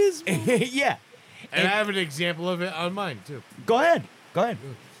 Yeah. And I have an example of it on mine too. Go ahead. Go ahead.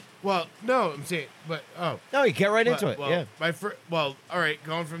 Well, no, I'm saying, but No, you get right but- into it. Well, Yeah. all right.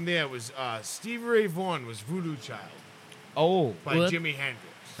 Going from there was Stevie Ray Vaughan was Voodoo Child Oh. by What? Jimi Hendrix.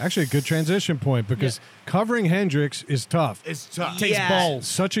 Actually, a good transition point because covering Hendrix is tough. It's tough. Takes balls.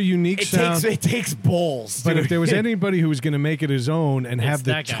 Such a unique It sound. takes balls. But dude. if there was anybody who was going to make it his own and have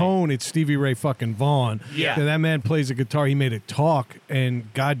the that guy. tone, it's Stevie Ray fucking Vaughan. Yeah. That man plays a guitar. He made it talk,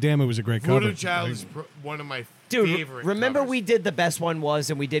 and goddamn, it was a great Voodoo cover. Child is one of my Dude, favorite. remember covers. we did the best one was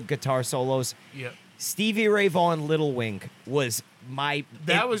and we did guitar solos. Yeah. Stevie Ray Vaughan Little Wing was my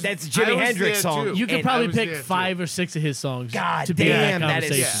that's I Jimi was Hendrix there, song. too. You could And probably was pick there, too. 5 or 6 of his songs. God to be in damn, that that is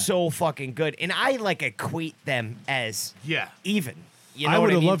conversation. so fucking good. And I like equate them as Yeah. even. You know I what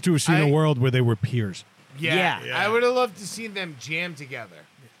would have mean? loved to have seen a I- world where they were peers. Yeah. Yeah. I would have loved to see them jam together.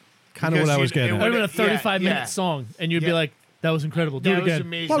 Kind of Because what I was it getting That at. would have been a Yeah, 35-minute yeah. song, and you'd be Yeah. like, that was incredible. Do That it was again.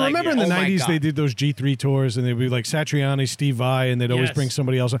 amazing. Well, Like, remember in the oh my 90s, God. they did those G3 tours, and they'd be like Satriani, Steve Vai, and they'd always Yes. bring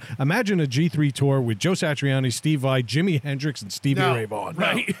somebody else. Imagine a G3 tour with Joe Satriani, Steve Vai, Jimi Hendrix, and Stevie No, Ray Vaughan.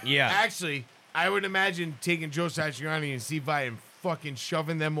 right? Yeah. Actually, I would imagine taking Joe Satriani and Steve Vai and fucking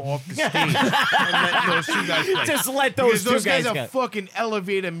shoving them off the stage and letting those two guys play. Just let Because those two guys guys are go. fucking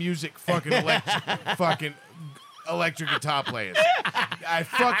elevator music, fucking electric guitar players. I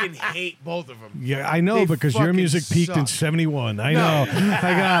fucking hate both of them. Yeah, I know They because your fucking music peaked in suck. 71. I know. I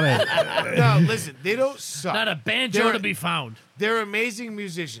got it. No, listen, they don't suck. Not a banjo They're- to be found. They're amazing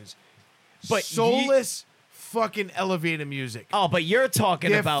musicians, But soulless fucking elevator music. Oh, but you're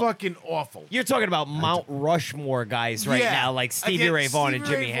talking They're about fucking awful. you're talking about Mount Rushmore guys right Yeah. now, like Stevie Again, Ray Vaughan and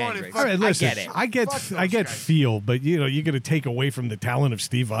Stevie Jimi Ray Vaughan and Hendrix. All right, listen. I get it. I get, Fuck I those get guys. feel, but you got to take away from the talent of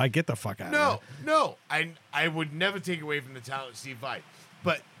Steve Vai. Get the fuck out of No, I would never take away from the talent of Steve Vai.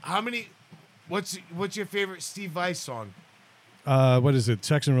 But how many? What's your favorite Steve Vai song? there. What is it?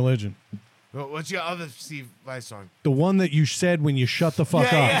 Sex and Religion. What's your other Steve Vai song? The one that you said when you shut the fuck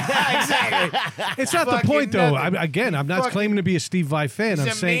up. Yeah, exactly. It's not the Fucking point, though. nothing. I'm not Fucking- claiming to be a Steve Vai fan. He's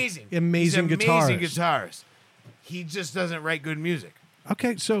I'm saying amazing. amazing He's guitarist. amazing guitarist. He just doesn't write good music.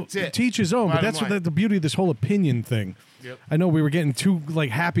 Okay, so it. teach his own, but Bottom that's line. what the beauty of this whole opinion thing. Yep. I know we were getting too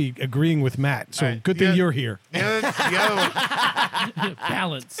happy agreeing with Matt, so All right, good thing yeah. you're here. The other one,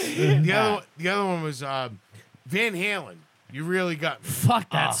 Balance. the other one was Van Halen. You really got me. Fuck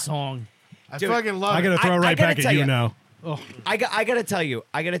that song. I Dude, fucking love I got to it. throw I it right gotta back at tell you ya. now. I gotta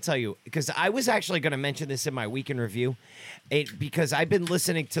tell you, because I was actually gonna mention this in my weekend review, because I've been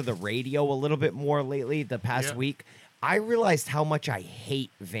listening to the radio a little bit more lately the past Yeah. week. I realized how much I hate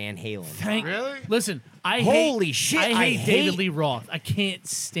Van Halen. Really? Listen, Holy shit, I I hate David hate- Lee Roth. I can't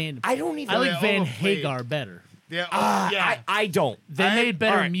stand him. I don't even. I like They're Van overplayed. Hagar better. Yeah. I don't. They I- made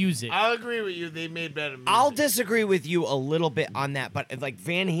better all right, music. I'll agree with you. They made better music. I'll disagree with you a little bit on that, but like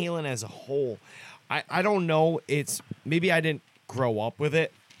Van Halen as a whole, I don't know. It's maybe I didn't grow up with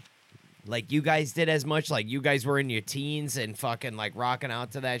it like you guys did as much. Like you guys were in your teens and fucking like rocking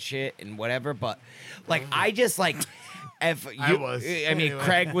out to that shit and whatever. But like I just like. If you, I was. I mean, Anyway.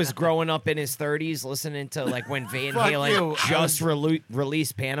 Craig was growing up in his 30s, listening to like when Van Fuck Halen you. just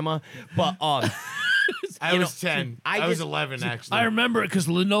released Panama. But I you was know, 10. I I was just- 11, actually. I remember it because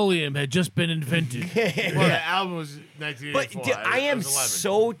linoleum had just been invented. Well, the album was but 1984. dude, I am was 11.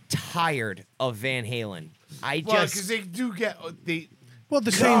 so tired of Van Halen. I Well, just because they do get they. Well, the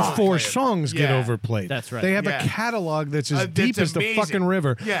same God. four songs get Yeah. overplayed. That's right. They have Yeah. a catalog that's as That's deep as the amazing. fucking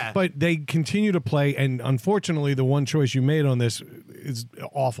river. Yeah. But they continue to play, and unfortunately, the one choice you made on this is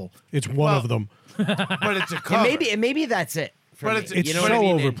awful. It's one of them. but it's a cover. And maybe that's it. for But me. it's- It's You know so what I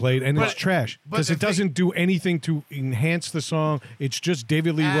mean? overplayed and but- it's trash but because the it doesn't thing- do anything to enhance the song. It's just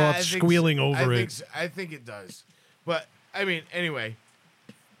David Lee I Roth think squealing so. over I it. think so. I think it does. But I mean, anyway,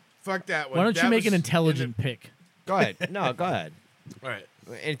 fuck that one. Why don't you That make an was- intelligent pick? Go ahead. No, go ahead. All right.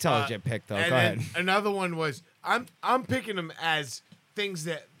 Intelligent pick though. And Go then ahead. another one was I'm picking them as things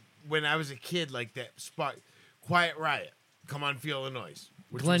that when I was a kid like that spark Quiet Riot, Come On Feel the Noise,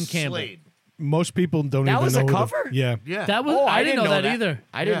 which Glenn was Campbell. Slade. Most people don't That even was know a who the- cover? yeah. Yeah, That was Oh, I didn't know that that either.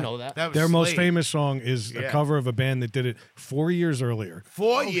 I didn't Yeah. know that. That was Their most Slade. famous song is a Yeah. cover of a band that did it 4 years earlier.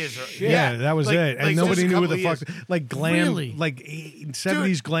 4 years. Yeah, that was Like- it. And like nobody just a knew who couple the fuck. years. Like glam, Really? like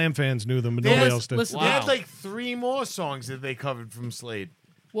 70s glam fans knew them, but They nobody had- else did. listen, They had Wow. like 3 more songs that they covered from Slade.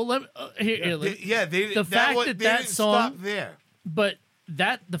 Well, let me, here, They, yeah, they the that fact was, that they that didn't song- stop there. but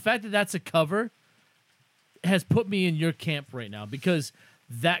the fact that that's a cover has put me in your camp right now because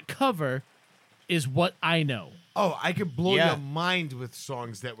that cover is what I know. Oh, I could blow Yeah. your mind with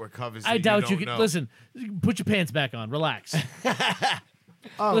songs that were covers. I that doubt you don't can know. listen. Put your pants back on. Relax.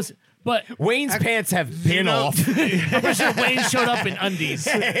 Listen, but Wayne's pants have been know- off. I'm pretty sure Wayne showed up in undies,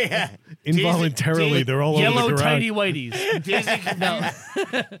 Involuntarily, Daisy- they're all yellow over the garage. tidy whities.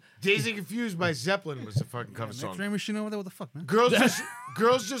 Daisy Confused by Zeppelin was a fucking cover Next song. Ray Machine, what the fuck, man?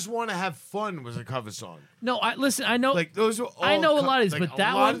 Girls just want to have fun was a cover song. No, I listen. I know. Like those were all I know a lot of these, like, but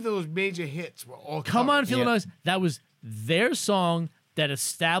that a lot one- of those major hits were all Come on, covers. feel the Yeah. noise. That was their song that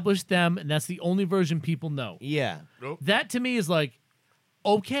established them, and that's the only version people know. Yeah. That to me is like,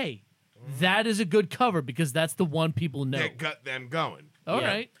 okay, that is a good cover because that's the one people know. that got them going. All Yeah.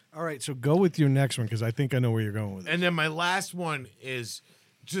 right. All right, so go with your next one because I think I know where you're going with it. And then my last one is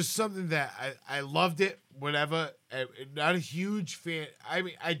just something that I loved it, whatever. Not a huge fan. I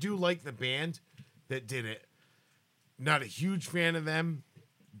mean, I do like the band that did it. Not a huge fan of them,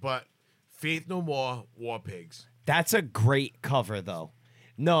 but Faith No More, War Pigs. That's a great cover though.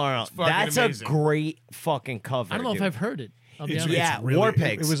 No. fucking That's amazing. a great fucking cover. I don't know dude. if I've heard it. I'll be It's- honest. Yeah, really- War it-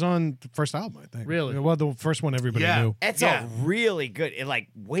 Pigs. It was on the first album, I think. Really? Well, the first one everybody Yeah. knew. It's Yeah. a really good, like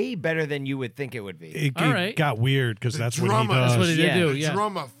way better than you would think it would be. It, All it right. got weird because that's what he drummer- does. That's what he Yeah. do. The Yeah.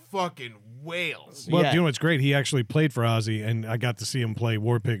 drummer fucking wails. Well, Yeah. you know what's great? He actually played for Ozzy, and I got to see him play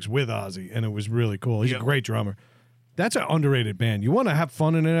War Pigs with Ozzy, and it was really cool. He's Yeah. a great drummer. That's an underrated band. You want to have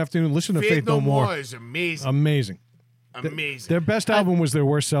fun in an afternoon? Listen to Faith No More. is amazing. Amazing. Amazing. Their best album was their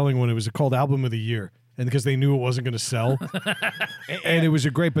worst selling one. It was called Album of the Year, and because they knew it wasn't going to sell, and it was a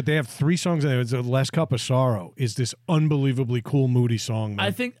great. But they have 3 songs in it. It's The Last Cup of Sorrow is this unbelievably cool, moody song. Man.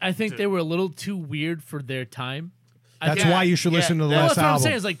 I think they were a little too weird for their time. That's Yeah, why you should yeah, listen to the that- Well, last that's what I'm album.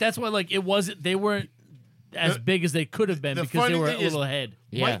 saying. Is like that's why like it wasn't. They weren't as big as they could have been the because they funny were a thing is- little ahead.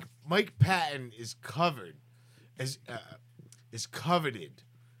 Yeah. Mike Patton is covered is coveted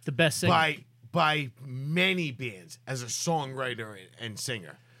The best singer. by many bands as a songwriter and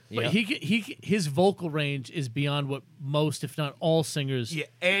singer. But Yeah. his vocal range is beyond what most, if not all, singers Yeah,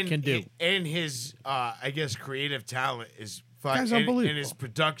 and can do. and his I guess creative talent is Guy's and unbelievable. his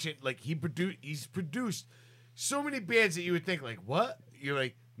production, like he's produced so many bands that you would think like, what? You're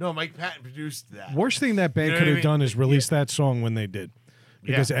like, no, Mike Patton produced that. Worst thing that band You know could what I have mean? done is release that song when they did.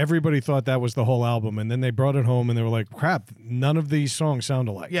 Because Yeah. everybody thought that was the whole album, and then they brought it home and they were like, "Crap! None of these songs sound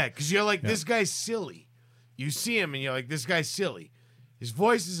alike." Yeah, because you're like, this guy's silly. You see him and you're like, this guy's silly. His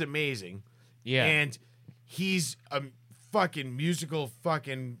voice is amazing. Yeah. And he's a fucking musical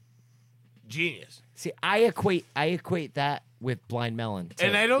fucking genius. See, I equate that with Blind Melon. Too,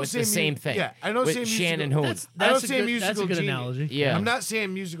 And I don't with say the same thing. Yeah, I don't with say Shannon musical- Hoon. That's I don't a say good, musical that's a good genius. analogy. Yeah. I'm not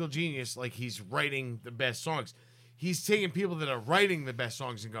saying musical genius like he's writing the best songs. He's taking people that are writing the best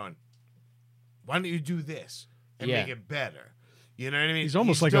songs and going, why don't you do this and Yeah. make it better? You know what I mean? He's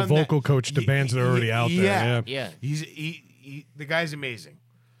almost like a done that. vocal coach to bands that are already out there. Yeah. Yeah. He the guy's amazing.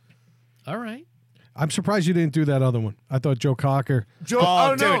 All right. I'm surprised you didn't do that other one. I thought Joe Cocker. Joe,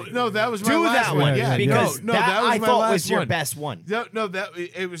 Oh, no, dude. no, that was my Do last that one. one Yeah, because no, that, was I my thought last was your one. best one. No, that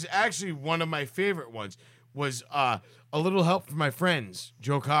it was actually one of my favorite ones. Was A Little Help from My Friends,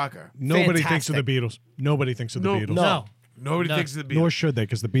 Joe Cocker. Nobody thinks of the Fantastic. Beatles. Nobody thinks of the No, Beatles. No. Nobody No. thinks of the Beatles Nor should they,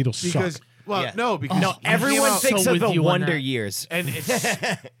 because the Beatles because suck. well, Yeah. no, because No, he came Everyone out- thinks so of with the you on Wonder that. Years. and it's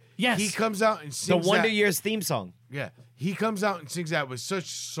Yes. he comes out and The sings Wonder that, Years theme song. Yeah, he comes out and sings that with such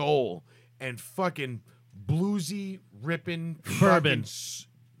soul and fucking bluesy, ripping, Bourbon.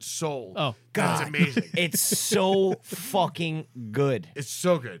 soul. Oh, God, it's amazing. It's so fucking good. It's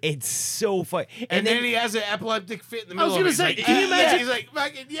so good. It's so fun. And then he has an epileptic fit in the I middle was of gonna it. say, He's can you like, imagine- He's like,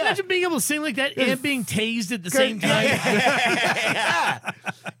 fucking, yeah. imagine being able to sing like that and being tased at the same time.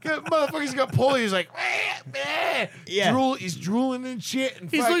 Motherfucker's got polio. He's like, Yeah. he's drooling and shit. And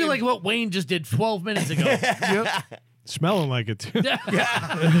He's fucking, looking like what Wayne just did 12 minutes ago. Yep. Smelling like it too.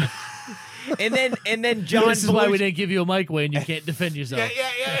 and then John This is why we Belushi- didn't give you a mic, Wayne. You can't defend yourself.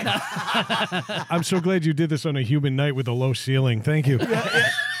 Yeah. I'm so glad you did this on a human night with a low ceiling. Thank you.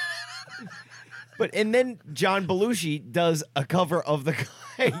 and then John Belushi does a cover of the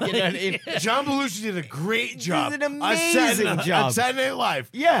you know what I mean? John Belushi did a great job. an amazing job. On Saturday Night Live.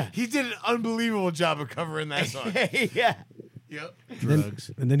 Yeah. He did an unbelievable job of covering that song. yeah. Yep.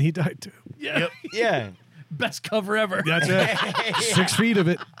 Drugs. And then he died too. Yeah. Yeah. Best cover ever. That's it. 6 feet of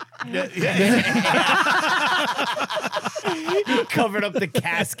it. He covered up the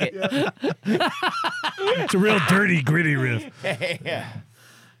casket. It's a real dirty, gritty riff. Yeah.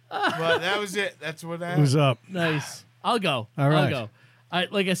 But that was it. That's what I Who's up? Nice. I'll go. All right. I'll go.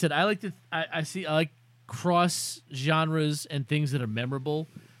 Like I said, I like to. I like cross genres and things that are memorable.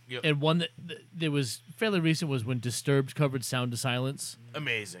 Yep. And one that was fairly recent was when Disturbed covered "Sound of Silence."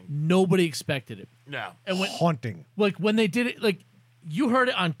 Amazing. Nobody expected it, No. and Haunting. when they did it, like you heard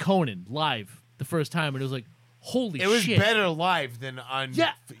it on Conan live the first time, and it was like, holy It was shit! better live than on.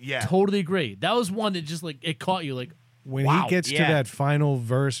 Yeah, Yeah. totally agree. That was one that just like it caught you, like When wow. he gets to yeah. that final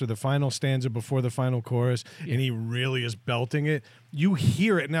verse or the final stanza before the final chorus and he really is belting it, you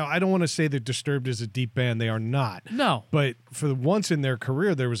hear it. Now, I don't want to say that Disturbed is a deep band. They are not. No. But for once in their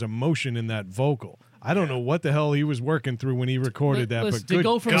career, there was emotion in that vocal. I don't know what the hell he was working through when he recorded that, Listen, but to good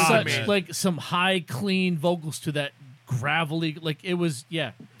go from God, such man. like some high clean vocals to that gravelly, like it was,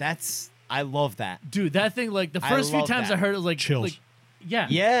 yeah, I love that. dude, that thing, like the I first few love times that. I heard it, was like Chills. like,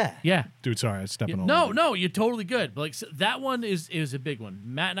 yeah, Yeah. Dude, sorry, I was stepping on No, you. no, you're totally good. But like so that one is a big one.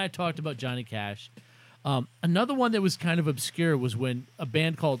 Matt and I talked about Johnny Cash. Another one that was kind of obscure was when a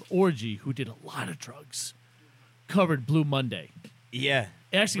band called Orgy, who did a lot of drugs, covered Blue Monday. Yeah.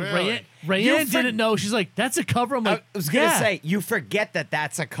 Actually, Really? Rayanne didn't know. She's like, "That's a cover." I'm I like, was going to yeah, say, you forget that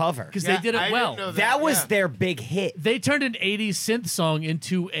that's a cover. because Yeah, they did it I didn't well. know That was yeah. their big hit. They turned an 80s synth song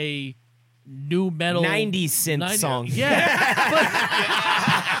into a new metal 90s synth song. Yeah.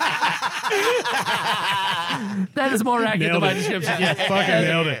 That is more accurate than Nailed my it. description. Yeah. Fucking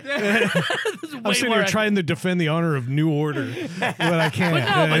nailed it. I'm sitting here trying to defend the honor of New Order, but I can't.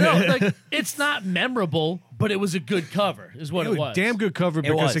 But no, like it's not memorable, but it was a good cover, is what it was. Damn good cover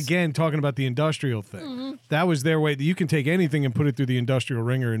because, was. again, talking about the industrial thing, Mm-hmm. that was their way. You can take anything and put it through the industrial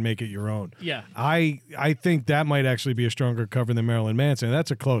ringer and make it your own. Yeah. I think that might actually be a stronger cover than Marilyn Manson.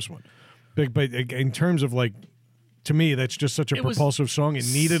 That's a close one. But in terms of like, to me, that's just such a It was- propulsive song. It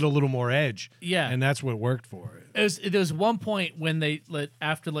needed a little more edge. Yeah. And that's what worked for it. There was one point when they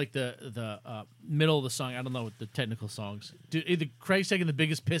after like the middle of the song. I don't know what the technical songs. Dude, either Craig's taking the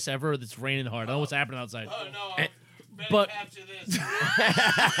biggest piss ever, or it's raining hard. I don't know what's happening outside. Oh, no. but- Capture this.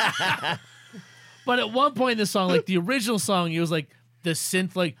 But at one point in the song, like the original song, it was like the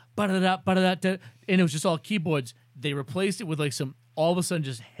synth, like ba-da-da, ba-da-da, and it was just all keyboards. They replaced it with like some all of a sudden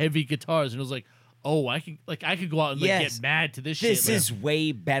just heavy guitars, and it was like, oh, I could go out and like Yes. get mad to this shit. This man. is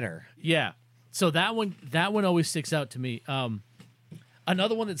way better. Yeah. So that one always sticks out to me.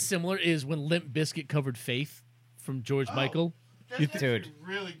 Another one that's similar is when Limp Bizkit covered Faith from George Michael. That's Dude. actually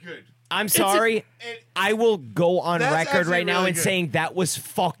really good. I'm sorry. it- I will go on That's record actually right now really and good. saying that was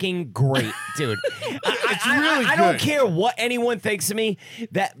fucking great, dude. It's really I don't good. care what anyone thinks of me,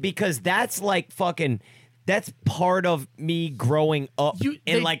 because that's like fucking. That's part of me growing up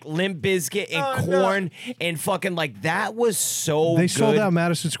in like Limp Bizkit and Oh, no. Korn and fucking like that was so They good. sold out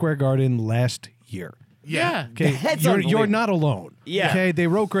Madison Square Garden last year. Yeah. Okay, That's you're unbelievable. not alone. Yeah. Okay, they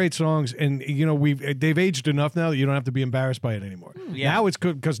wrote great songs, and you know they've aged enough now that you don't have to be embarrassed by it anymore. Yeah. Now it's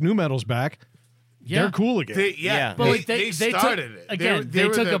good because new metal's back. Yeah. They're cool again. Yeah. But like they they started took, it. again. They They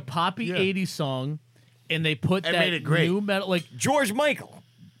were took the- a poppy yeah. '80s song, and they put And that made it great. new metal, like George Michael.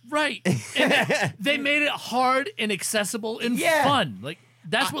 right. And they made it hard and accessible and Yeah. fun. Like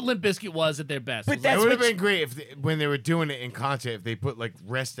that's what Limp Bizkit was at their best. But It was that's It would have what been great if when they were doing it in concert, if they put like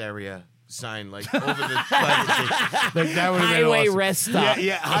rest area sign like over the like that would have been Highway awesome. rest stop.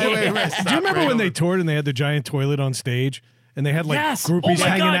 Yeah, highway rest stop. Do you remember right when over- they toured and they had the giant toilet on stage? And they had like Yes. groupies Oh my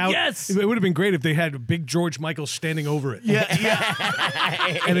hanging God, out. yes. It would have been great if they had big George Michael standing over it. Yeah,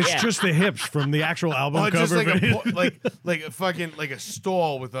 yeah. And it's just the hips from the actual album Or cover. just like like a fucking like a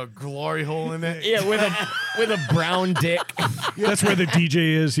stall with a glory hole in it. Yeah, with a brown dick. That's where the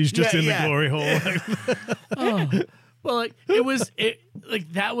DJ is. He's just Yeah, in yeah. the glory hole. Well, like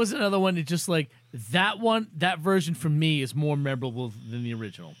that was another one. It just like that version for me is more memorable than the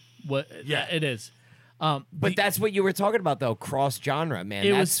original. Yeah. It is. But that's what you were talking about, though. Cross genre, man.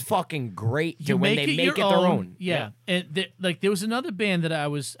 It That's was- fucking great You when they make it their own. Yeah, and there was another band that I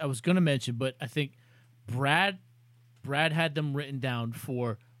was going to mention, but I think Brad had them written down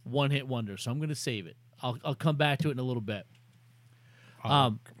for one hit wonder, so I'm going to save it. I'll come back to it in a little bit.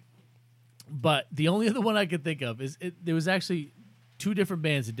 But the only other one I could think of is there was actually two different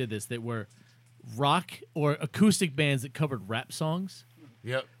bands that did this that were rock or acoustic bands that covered rap songs.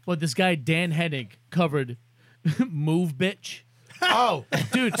 Yep. But this guy Dan Hennig covered "Move Bitch." Oh,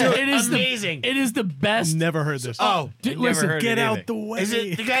 Dude, it is amazing. It is the best. Never heard this. Dude, never listen, heard Get it out either. the way. is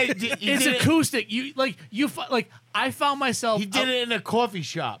it the guy? it's acoustic. I found myself. He did it in a coffee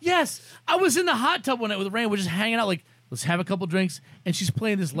shop. Yes, I was in the hot tub one night with Rain. We're just hanging out, like, let's have a couple drinks, and she's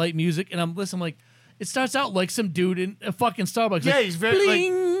playing this light music, and I'm listening. I'm like, it starts out like some dude in a fucking Starbucks. Yeah, like, he's very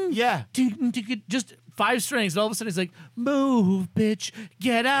bling, like yeah. just 5 strings, and all of a sudden he's like, "Move, bitch,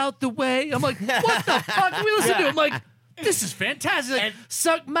 get out the way." I'm like, what the fuck are we listening to? I'm like, this is fantastic. Like,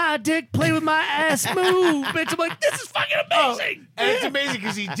 suck my dick, play with my ass, move, bitch. I'm like, this is fucking amazing. And it's amazing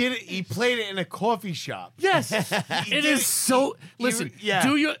because he did it. He played it in a coffee shop. Yes, it is so. Listen, yeah.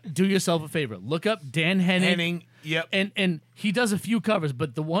 do yourself a favor. Look up Dan Hennig. Henning. Yep. And he does a few covers,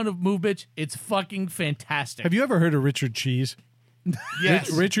 but the one of Move Bitch, it's fucking fantastic. Have you ever heard of Richard Cheese?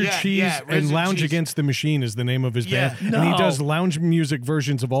 Yes. Richard Yeah, Cheese yeah, and Richard Lounge Cheese. Against the Machine is the name of his Yeah. band. And he No. does lounge music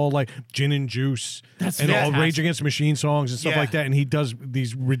versions of all like Gin and Juice That's and all fantastic. Rage Against the Machine songs and stuff Yeah. like that. And he does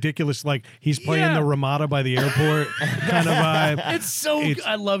these ridiculous, like he's playing Yeah. the Ramada by the airport kind of vibe. It's so It's- good.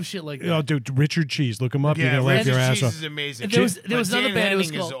 I love shit like that. Oh, dude, Richard Cheese, look him up. Yeah, You're gonna laugh Richard your ass Cheese off. is amazing. There was But another Dan band. It was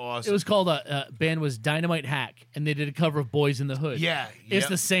Henning is called. awesome. It was called band was Dynamite Hack, and they did a cover of Boys in the Hood. Yeah, it's yep.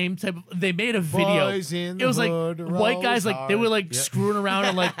 the same type of. They made a video. Boys in It was the like hood are white guys, always like they were like hard. Yep. screwing around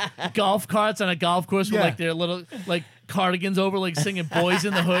on like golf carts on a golf course with Yeah. like their little like cardigans over, like singing "Boys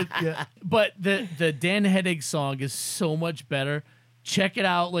in the Hood." Yeah. But the Dan Hennig song is so much better. Check it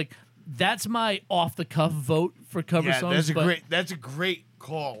out. Like that's my off the cuff vote for cover Yeah, songs. but that's a great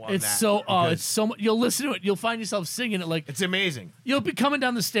call on It's that. so because it's so much. You'll listen to it. You'll find yourself singing it like it's amazing. you'll be coming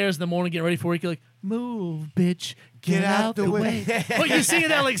down the stairs in the morning, getting ready for work. You're like, "Move, bitch, get out the way." But you're singing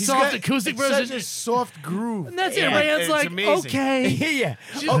that like He's soft got- acoustic it's version. Such a soft groove. And that's Yeah, it. Rand's it's like, amazing. okay. yeah.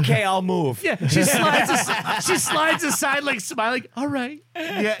 Okay, I'll move. Yeah, she slides aside like smiling. All right,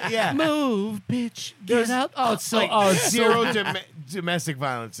 Yeah, yeah. move, bitch, get There's, out. Oh, it's so like, oh, it's so zero domestic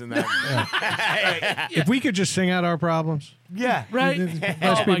violence in that. If we could just sing out our problems. Yeah. right. Most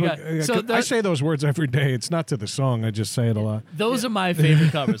Oh my people- god. So I that- say those words every day. It's not to the song. I just say it a lot. those are my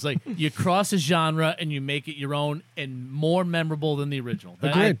favorite covers. Like you cross a genre and you make it your own and more memorable than the original.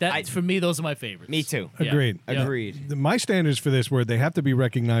 Agreed. For me, those are my favorites. Me too. Yeah. Agreed. Yeah. Agreed. My standards for this were they have to be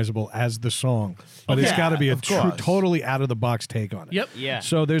recognizable as the song, but it's Yeah, got to be a of course. totally out of the box take on it. Yep. Yeah.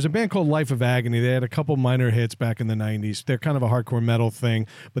 So there's a band called Life of Agony. They had a couple minor hits back in the 90s. They're kind of a hardcore metal thing,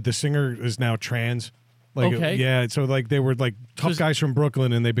 but the singer is now trans. Like, Okay. yeah, so like they were like tough is- guys from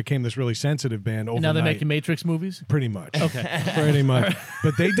Brooklyn, and they became this really sensitive band overnight. And now they're making Matrix movies. pretty much. Okay. Pretty much.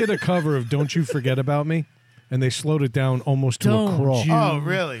 But they did a cover of "Don't You Forget About Me," and they slowed it down almost to a Don't crawl. you- Oh,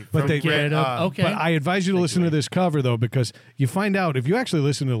 really? But From they- Get up. Okay. But I advise you to listen to this cover though, because you find out if you actually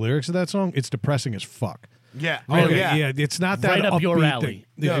listen to the lyrics of that song, it's depressing as fuck. Yeah. Really? Oh, yeah. It's not that Right up your upbeat alley.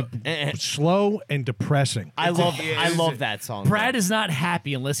 thing. Slow and depressing. I love it's a- that song. Brad is not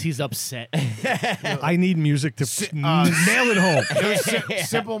happy unless he's upset. I need music to nail it home. It was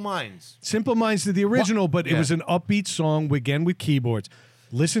Simple Minds. Simple Minds did the original, but it Yeah. was an upbeat song again with keyboards.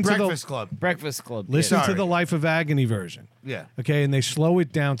 Listen Breakfast to Club. Breakfast Club. listen to Sorry. the Life of Agony version. Yeah. Okay, and they slow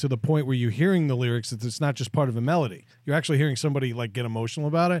it down to the point where you're hearing the lyrics that it's not just part of a melody. You're actually hearing somebody like get emotional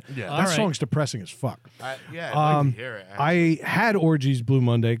about it. Yeah. That All right. song's depressing as fuck. Yeah, I'd like to hear it. I had Orgies Blue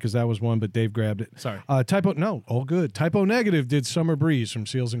Monday because that was one, but Dave grabbed it. Sorry. All good. Typo Negative did Summer Breeze from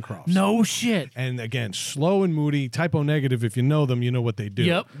Seals and Crofts. No shit. And again, slow and moody. Typo Negative, if you know them, you know what they do.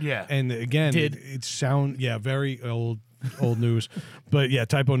 Yep. Yeah. And again, Did. it sound very old news. But yeah,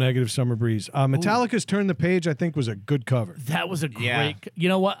 Typo Negative, Summer Breeze. Metallica's Turn the Page, I think, was a good cover. That was a great. Yeah. You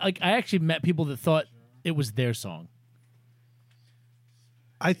know what? Like I actually met people that thought it was their song.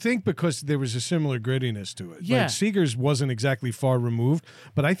 I think because there was a similar grittiness to it. Yeah. Like Seeger's wasn't exactly far removed,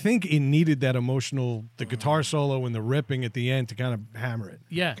 but I think it needed that emotional, the guitar solo and the ripping at the end to kind of hammer it.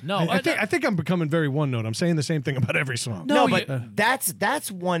 Yeah. No. I think I'm becoming very one note. I'm saying the same thing about every song. No, No, but that's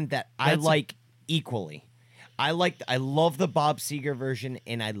one that I That's- like equally. I love the Bob Seger version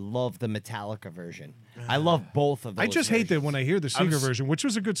and I love the Metallica version. I love both of those. I just hate that when I hear the Seeger s- version, which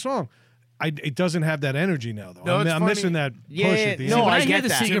was a good song, it doesn't have that energy now though. No, I'm, it's I'm funny. missing that Yeah, push yeah, at the no, end. when I I hear get the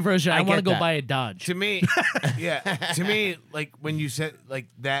that. Seeger version, I I want to get go that. buy a Dodge. To me, yeah, to me, like when you said like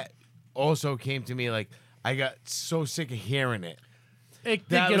that, also came to me like I got so sick of hearing it. It did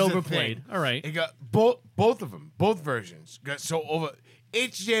That get was the overplayed. thing. All right. It got both of them, both versions got so over.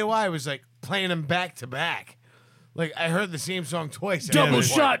 HJY was like playing them back to back. Like I heard the same song twice. at Double one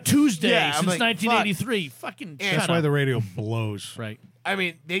shot point. Tuesday Yeah, I'm since like, 1983. Fucking Yeah, shut That's why up. the radio blows. Right. I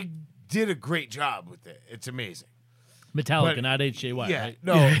mean, they did a great job with it. It's amazing. Metallica, But- not HJY. Yeah, Right?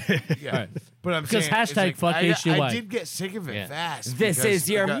 no, yeah. Right. But I'm Because saying it's hashtag fuck I HJY. did get sick of it Yeah. fast. This because is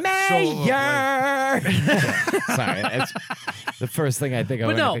your it got so overplayed. mayor. Sorry, that's the first thing I think of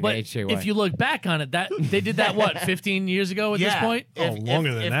But when no, I but think of HJY. if you look back on it, that they did that what 15 years ago at this point. Oh,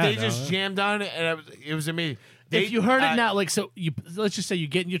 longer than if that they now, just huh? jammed on it, and it was amazing. If you heard it now, like so, you let's just say you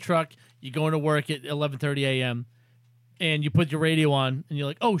get in your truck, you're going to work at 11:30 a.m., and you put your radio on, and you're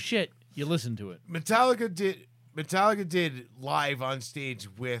like, oh shit, you listen to it. Metallica did live on stage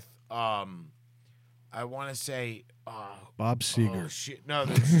with I want to say Bob oh Seger. shit no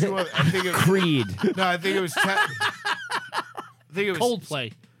there's two other, I think it was Creed. no I think it was I think it was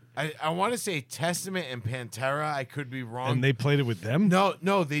Coldplay. I want to say Testament and Pantera. I could be wrong. And they played it with them?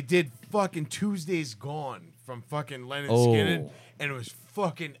 no they did fucking Tuesdays Gone from fucking Leonard Oh. Skinner, and it was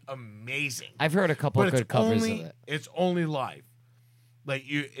fucking amazing. I've heard a couple But of good it's covers only of it. it's only live. Like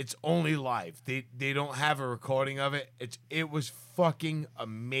it's only live. They don't have a recording of it. It was fucking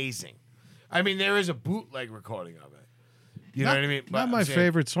amazing. I mean, there is a bootleg recording of it. You know what I mean? But Not I'm my saying,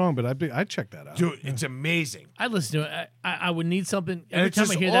 favorite song, but I'd check that out. dude. It's amazing. I listen to it. I would need something every it's time I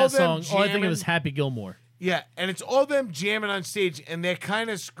just hear all that song. them All I think of jamming. is Happy Gilmore. Yeah, and it's all them jamming on stage, and they're kind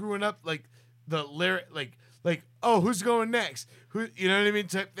of screwing up like the lyric, like oh, who's going next? Who, you know what I mean,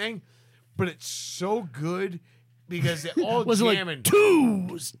 type thing. But it's so good because they're all Was it jamming. like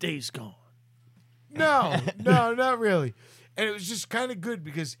Tuesdays Gone? No, not really. And it was just kind of good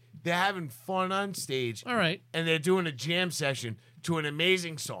because they're having fun on stage. All right. And they're doing a jam session to an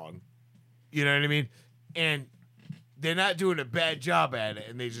amazing song. You know what I mean? And they're not doing a bad job at it,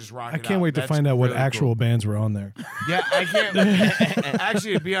 and they just rock I it can't out. wait to That's find out what really actual cool. bands were on there. Yeah, I can't.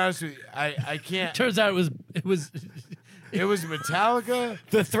 Actually, to be honest with you, I can't. Turns out it was It was Metallica.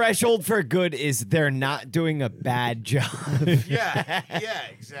 The threshold for good is they're not doing a bad job. Yeah,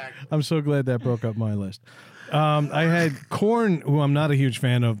 exactly. I'm so glad that broke up my list. I had Korn, who I'm not a huge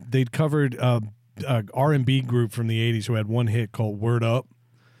fan of. They'd covered a R&B group from the 80s who had one hit called Word Up.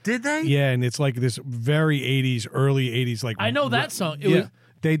 Did they? Yeah, and it's like this very 80s, early 80s. Like I know that song. It yeah, was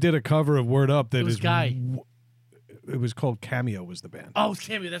they did a cover of Word Up that it was is Guy. It was called Cameo was the band. Oh,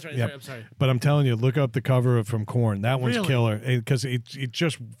 Cameo. That's right. That's Yep. right. I'm sorry. But I'm telling you, look up the cover of from Korn. That one's Really? killer because it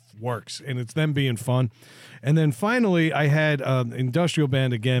just works and it's them being fun. And then finally, I had an industrial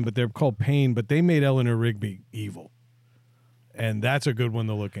band again, but they're called Pain. But they made Eleanor Rigby evil, and that's a good one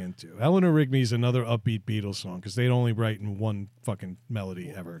to look into. Eleanor Rigby is another upbeat Beatles song because they'd only write in one fucking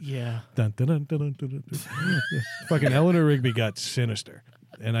melody ever. Yeah. Dun, dun, dun, dun, dun, dun, dun. Fucking Eleanor Rigby got sinister,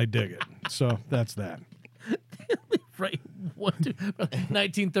 and I dig it. So that's that. Right.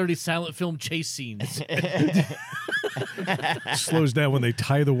 1930 silent film chase scenes. Slows down when they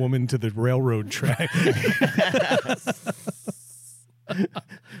tie the woman to the railroad track.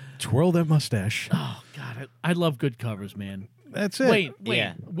 Twirl that mustache. Oh God, I love good covers, man. That's it. Wait,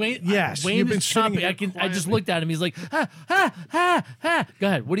 Yeah. Yes, Wayne you've been is sitting chopping. here I just looked at him. He's like, ha ha ha ha. Go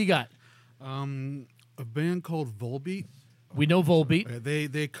ahead. What do you got? A band called Volbeat. We know Volbeat.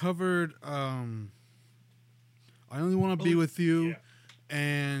 They covered I Only Want to Be With You,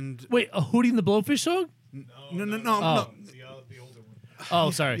 and Wait, a Hootie and the Blowfish song? no.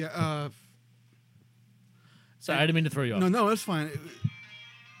 Oh, sorry. Yeah, Sorry, I didn't mean to throw you off. no, that's fine.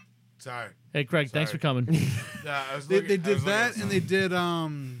 Sorry. Hey, Craig, thanks for Sorry. coming. I was They looking- I did was looking that, at and they did oh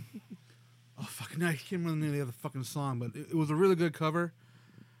fucking, I can't remember the name of the other fucking song, but it was a really good cover.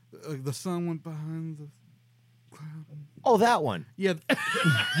 The sun went behind the Oh, that one. yeah.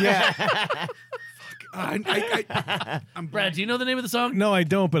 Yeah. I'm Brad, do you know the name of the song? No, I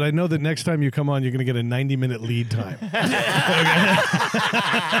don't, but I know that next time you come on, you're going to get a 90-minute lead time.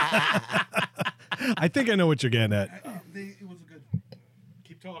 I think I know what you're getting at. It was a good.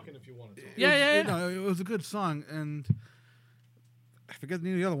 Keep talking if you want to. Yeah. No, it was a good song, and I forget the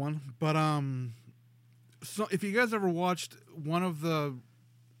name of the other one. But so if you guys ever watched one of the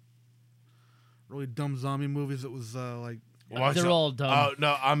really dumb zombie movies, it was like Watch They're out. all dumb. Oh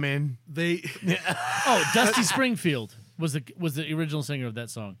no, I'm in. they. Oh, Dusty Springfield was the original singer of that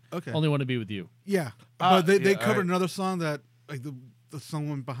song. Okay. Only Want to Be With You. Yeah, but they yeah, covered alright. another song that like the sun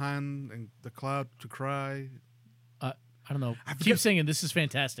went behind and the cloud to cry. I don't know. Keep singing. This is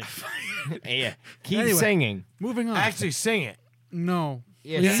fantastic. Yeah. Keep Anyway. singing. Moving on. Actually, sing it. No.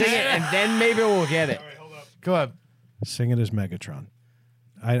 Yeah, sing it, and then maybe we'll get it. Go ahead. Sing it as Megatron.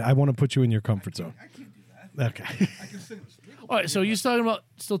 I want to put you in your comfort zone. I can't do that. Okay. I can sing this. All right, so you're still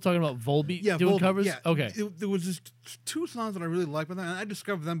talking about Volbeat doing Volbeat, covers? Yeah. Okay. There was just 2 songs that I really liked, but then I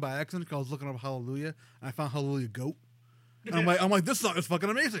discovered them by accident because I was looking up Hallelujah, and I found Hallelujah Goat. And I'm like, this song is fucking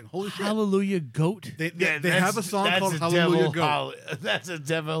amazing. Holy shit. Hallelujah Goat. They That's- have a song that's called a Hallelujah devil, Goat. That's a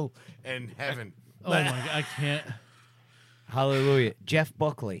devil in heaven. Oh my god, I can't. Hallelujah. Jeff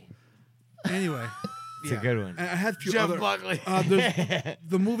Buckley. Anyway. It's a good one. And I had a few Jeff other. Buckley. There's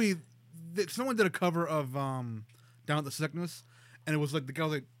the movie. Someone did a cover of Down with the Sickness, and it was like the guy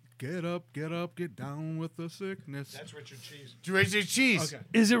was like, get up, get down with the sickness. Richard Cheese. Richard Cheese. Okay.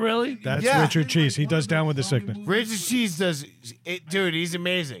 Is it really? That's Yeah. Richard Cheese. He does Down with the Sickness. Richard Cheese does it, dude. He's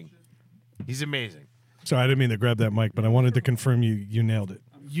amazing. He's amazing. Sorry, I didn't mean to grab that mic, but I wanted to confirm you nailed it.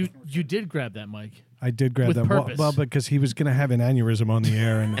 You did grab that mic. I did grab With that. purpose. Well, because he was going to have an aneurysm on the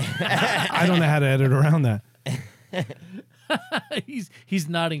air, and I don't know how to edit around that. He's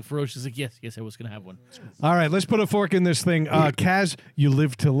nodding ferociously. Like, yes, I was gonna have one. All right, let's put a fork in this thing. Kaz, you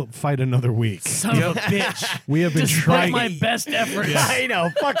live to fight another week. Son of a bitch. We have been Despite trying. my best efforts. I know.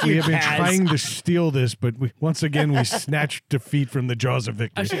 Fuck We you, have been Kaz. trying to steal this, but once again, we snatched defeat from the jaws of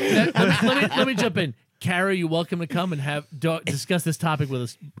victory. Actually, let me jump in. Kara, you're welcome to come and have discuss this topic with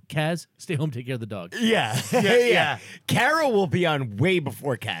us. Kaz, stay home, take care of the dog. Yeah. Yeah. Kara will be on way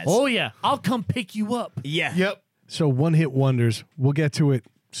before Kaz. Oh yeah, I'll come pick you up. Yeah. Yep. So one-hit wonders. We'll get to it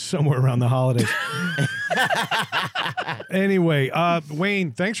somewhere around the holidays. Anyway,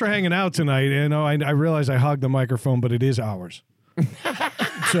 Wayne, thanks for hanging out tonight. You know, I realize I hogged the microphone, but it is ours.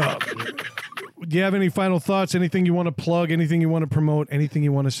 So, do you have any final thoughts? Anything you want to plug? Anything you want to promote? Anything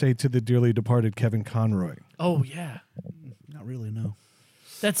you want to say to the dearly departed Kevin Conroy? Oh yeah, Not really, no.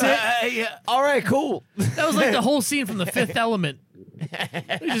 that's it. Yeah. All right, cool. That was like the whole scene from The Fifth Element. He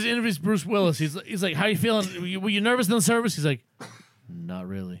just interviews Bruce Willis. He's like, "How you feeling? Were you nervous in the service?" He's like, "Not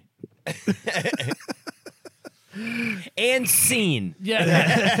really." And scene.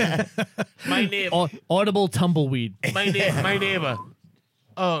 Yeah. My neighbor. Audible tumbleweed. My neighbor.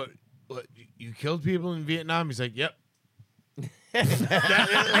 Oh, what, you killed people in Vietnam? He's like, yep.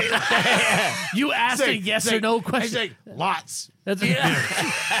 You asked a yes or no He's question. like, lots. That's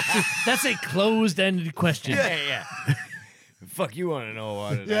a closed-ended question. Yeah. Fuck you want to know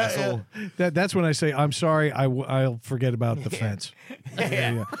about it, asshole. That's when I say, I'm sorry, I'll forget about the fence.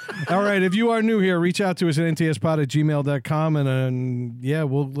 Yeah. All right, if you are new here, reach out to us at ntspod@gmail.com, and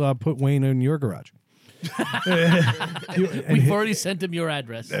we'll put Wayne in your garage. We've already sent him your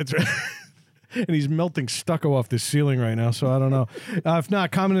address. That's right. And he's melting stucco off the ceiling right now, so I don't know. If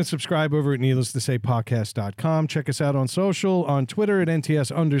not, comment and subscribe over at needlesstosaypodcast.com. Check us out on social, on Twitter at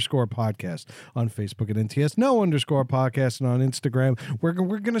NTS_podcast, on Facebook at NTS_podcast, and on Instagram. We're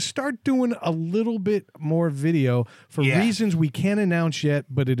going to start doing a little bit more video for reasons we can't announce yet,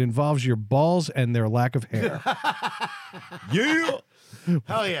 but it involves your balls and their lack of hair. Yeah.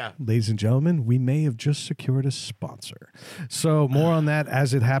 Hell yeah. Ladies and gentlemen, we may have just secured a sponsor. So more on that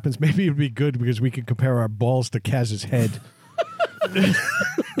as it happens. Maybe it would be good because we can compare our balls to Kaz's head.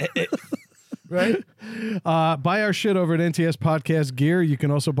 Right? Buy our shit over at NTS Podcast Gear. You can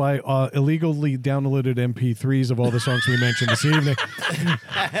also buy illegally downloaded MP3s of all the songs we mentioned this evening.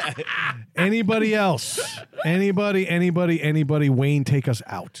 Anybody else? Anybody? Wayne, take us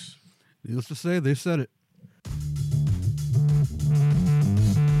out. Needless to say, they said it.